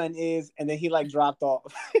Top Gun is, and then he like dropped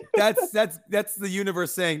off. That's the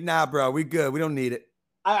universe saying, nah, bro, we good. We don't need it.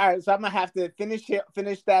 All right, so I'm gonna have to finish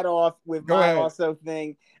that off with my also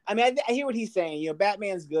thing. I mean, I hear what he's saying. You know,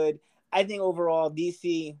 Batman's good. I think overall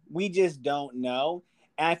DC, we just don't know.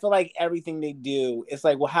 And I feel like everything they do, it's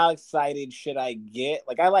like, well, how excited should I get?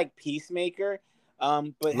 Like, I like Peacemaker,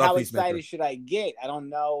 but how excited should I get? I don't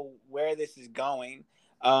know where this is going.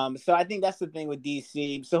 So I think that's the thing with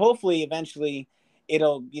DC. So hopefully, eventually,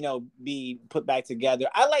 it'll, you know, be put back together.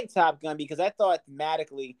 I like Top Gun because I thought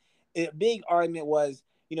thematically, a big argument was,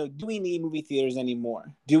 you know, do we need movie theaters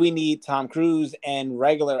anymore? Do we need Tom Cruise and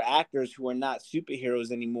regular actors who are not superheroes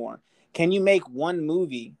anymore? Can you make one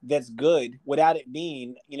movie that's good without it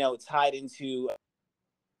being, you know, tied into?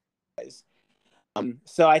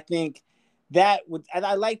 So I think that would.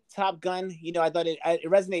 I like Top Gun. You know, I thought it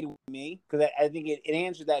resonated with me because I think it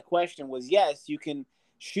answered that question. Was yes, you can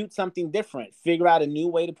shoot something different, figure out a new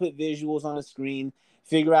way to put visuals on the screen.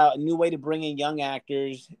 Figure out a new way to bring in young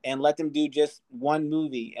actors and let them do just one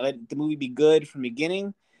movie and let the movie be good from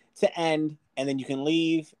beginning to end, and then you can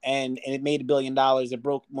leave. And it made $1 billion. It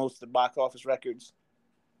broke most of the box office records.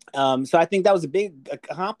 So I think that was a big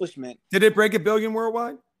accomplishment. Did it break $1 billion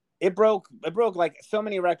worldwide? It broke like so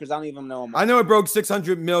many records. I don't even know them. I know it broke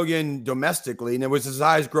 600 million domestically, and it was his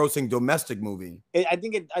highest grossing domestic movie. I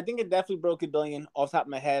think it definitely broke $1 billion off the top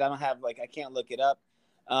of my head. I can't look it up.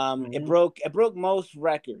 It broke most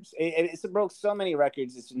records. It broke so many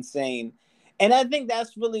records. It's insane. And I think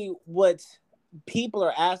that's really what people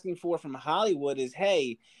are asking for from Hollywood is,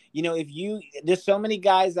 hey, you know, there's so many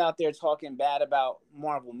guys out there talking bad about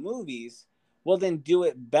Marvel movies. Well, then do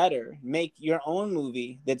it better. Make your own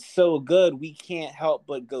movie that's so good we can't help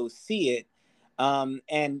but go see it.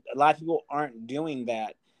 And a lot of people aren't doing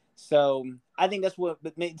that. So I think that's what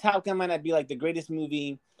Top Gun might not be like the greatest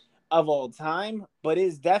movie of all time, but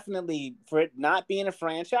it's definitely, for it not being a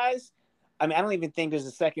franchise. I mean, I don't even think there's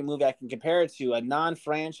a second movie I can compare it to. A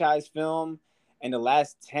non-franchise film in the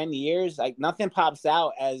last 10 years, like nothing pops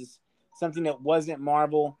out as something that wasn't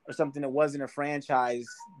Marvel or something that wasn't a franchise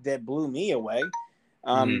that blew me away.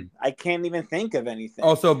 I can't even think of anything.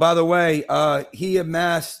 Also, by the way, he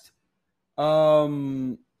amassed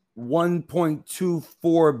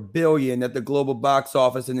 1.24 billion at the global box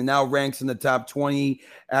office, and it now ranks in the top 20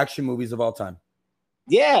 action movies of all time.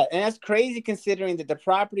 Yeah, and that's crazy considering that the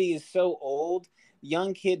property is so old.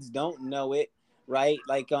 Young kids don't know it, right?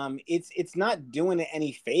 Like, it's not doing it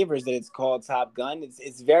any favors that it's called Top Gun.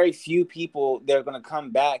 It's very few people that are going to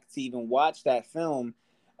come back to even watch that film.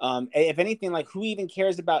 If anything, like, who even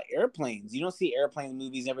cares about airplanes? You don't see airplane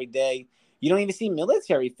movies every day. You don't even see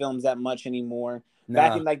military films that much anymore.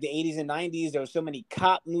 Back in like the 80s and 90s, there were so many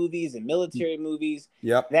cop movies and military movies.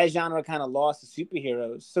 Yep. That genre kind of lost to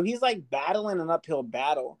superheroes. So he's like battling an uphill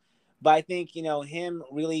battle. But I think, you know, him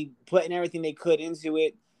really putting everything they could into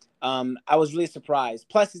it, I was really surprised.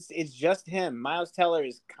 Plus, it's just him. Miles Teller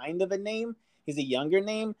is kind of a name. He's a younger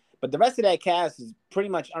name. But the rest of that cast is pretty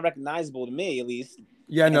much unrecognizable to me, at least.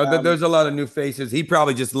 Yeah, no, there's a lot of new faces. He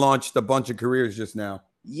probably just launched a bunch of careers just now.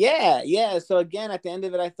 Yeah. So again, at the end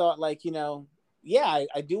of it, I thought, like, you know, yeah,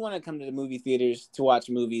 I do want to come to the movie theaters to watch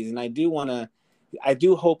movies, and I do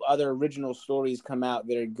hope other original stories come out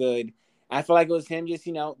that are good. I feel like it was him just,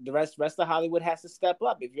 you know, the rest of Hollywood has to step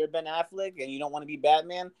up. If you're Ben Affleck and you don't want to be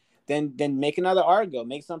Batman, then make another Argo,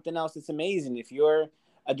 make something else that's amazing. If you're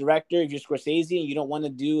a director, if you're Scorsese and you don't want to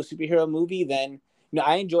do a superhero movie, then, you know,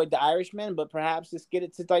 I enjoyed The Irishman, but perhaps just get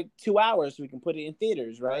it to like 2 hours so we can put it in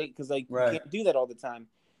theaters, right? Because you can't do that all the time.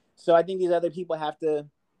 So I think these other people have to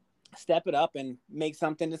step it up and make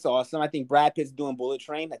something that's awesome. I think Brad Pitt's doing Bullet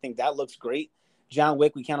Train. I think that looks great. John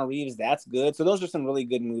Wick with Keanu Reeves, that's good. So those are some really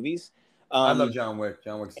good movies. I love John Wick.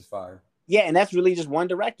 John Wick's is fire. Yeah, and that's really just one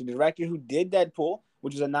director. The director who did Deadpool,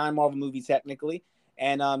 which is a non-Marvel movie technically,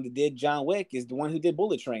 and did John Wick is the one who did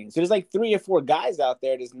Bullet Train. So there's like 3 or 4 guys out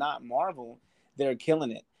there that's not Marvel that are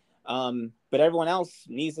killing it. But everyone else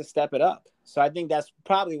needs to step it up. So I think that's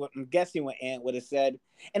probably what I'm guessing what Ant would have said.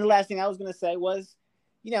 And the last thing I was going to say was,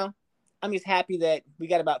 you know, I'm just happy that we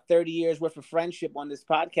got about 30 years worth of friendship on this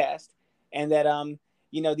podcast, and that,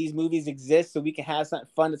 you know, these movies exist so we can have something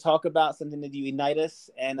fun to talk about, something to unite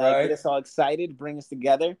us and get us all excited, bring us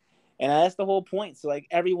together. And that's the whole point. So like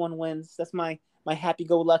everyone wins. That's my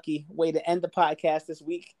happy-go-lucky way to end the podcast this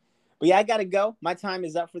week. But yeah, I got to go. My time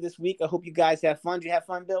is up for this week. I hope you guys have fun. Did you have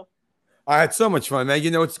fun, Bill? I had so much fun, man.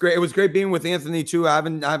 You know, it's great. It was great being with Anthony too. Well,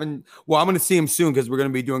 I'm going to see him soon because we're going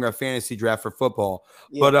to be doing our fantasy draft for football.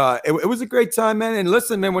 Yeah. But it was a great time, man. And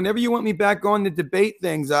listen, man, whenever you want me back on to debate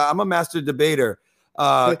things, I'm a master debater.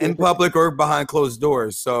 in public or behind closed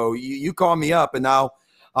doors. So you call me up and I'll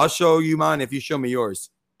show you mine if you show me yours.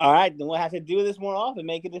 All right, then we'll have to do this more often,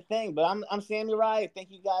 make it a thing. But I'm Sammy Rye. Thank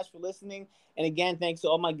you guys for listening. And again, thanks to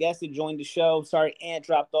all my guests that joined the show. Sorry, Ant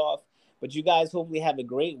dropped off. But you guys hopefully have a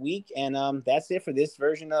great week. And that's it for this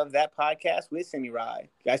version of That Podcast with Sammy Rye.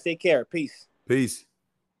 You guys take care. Peace. Peace.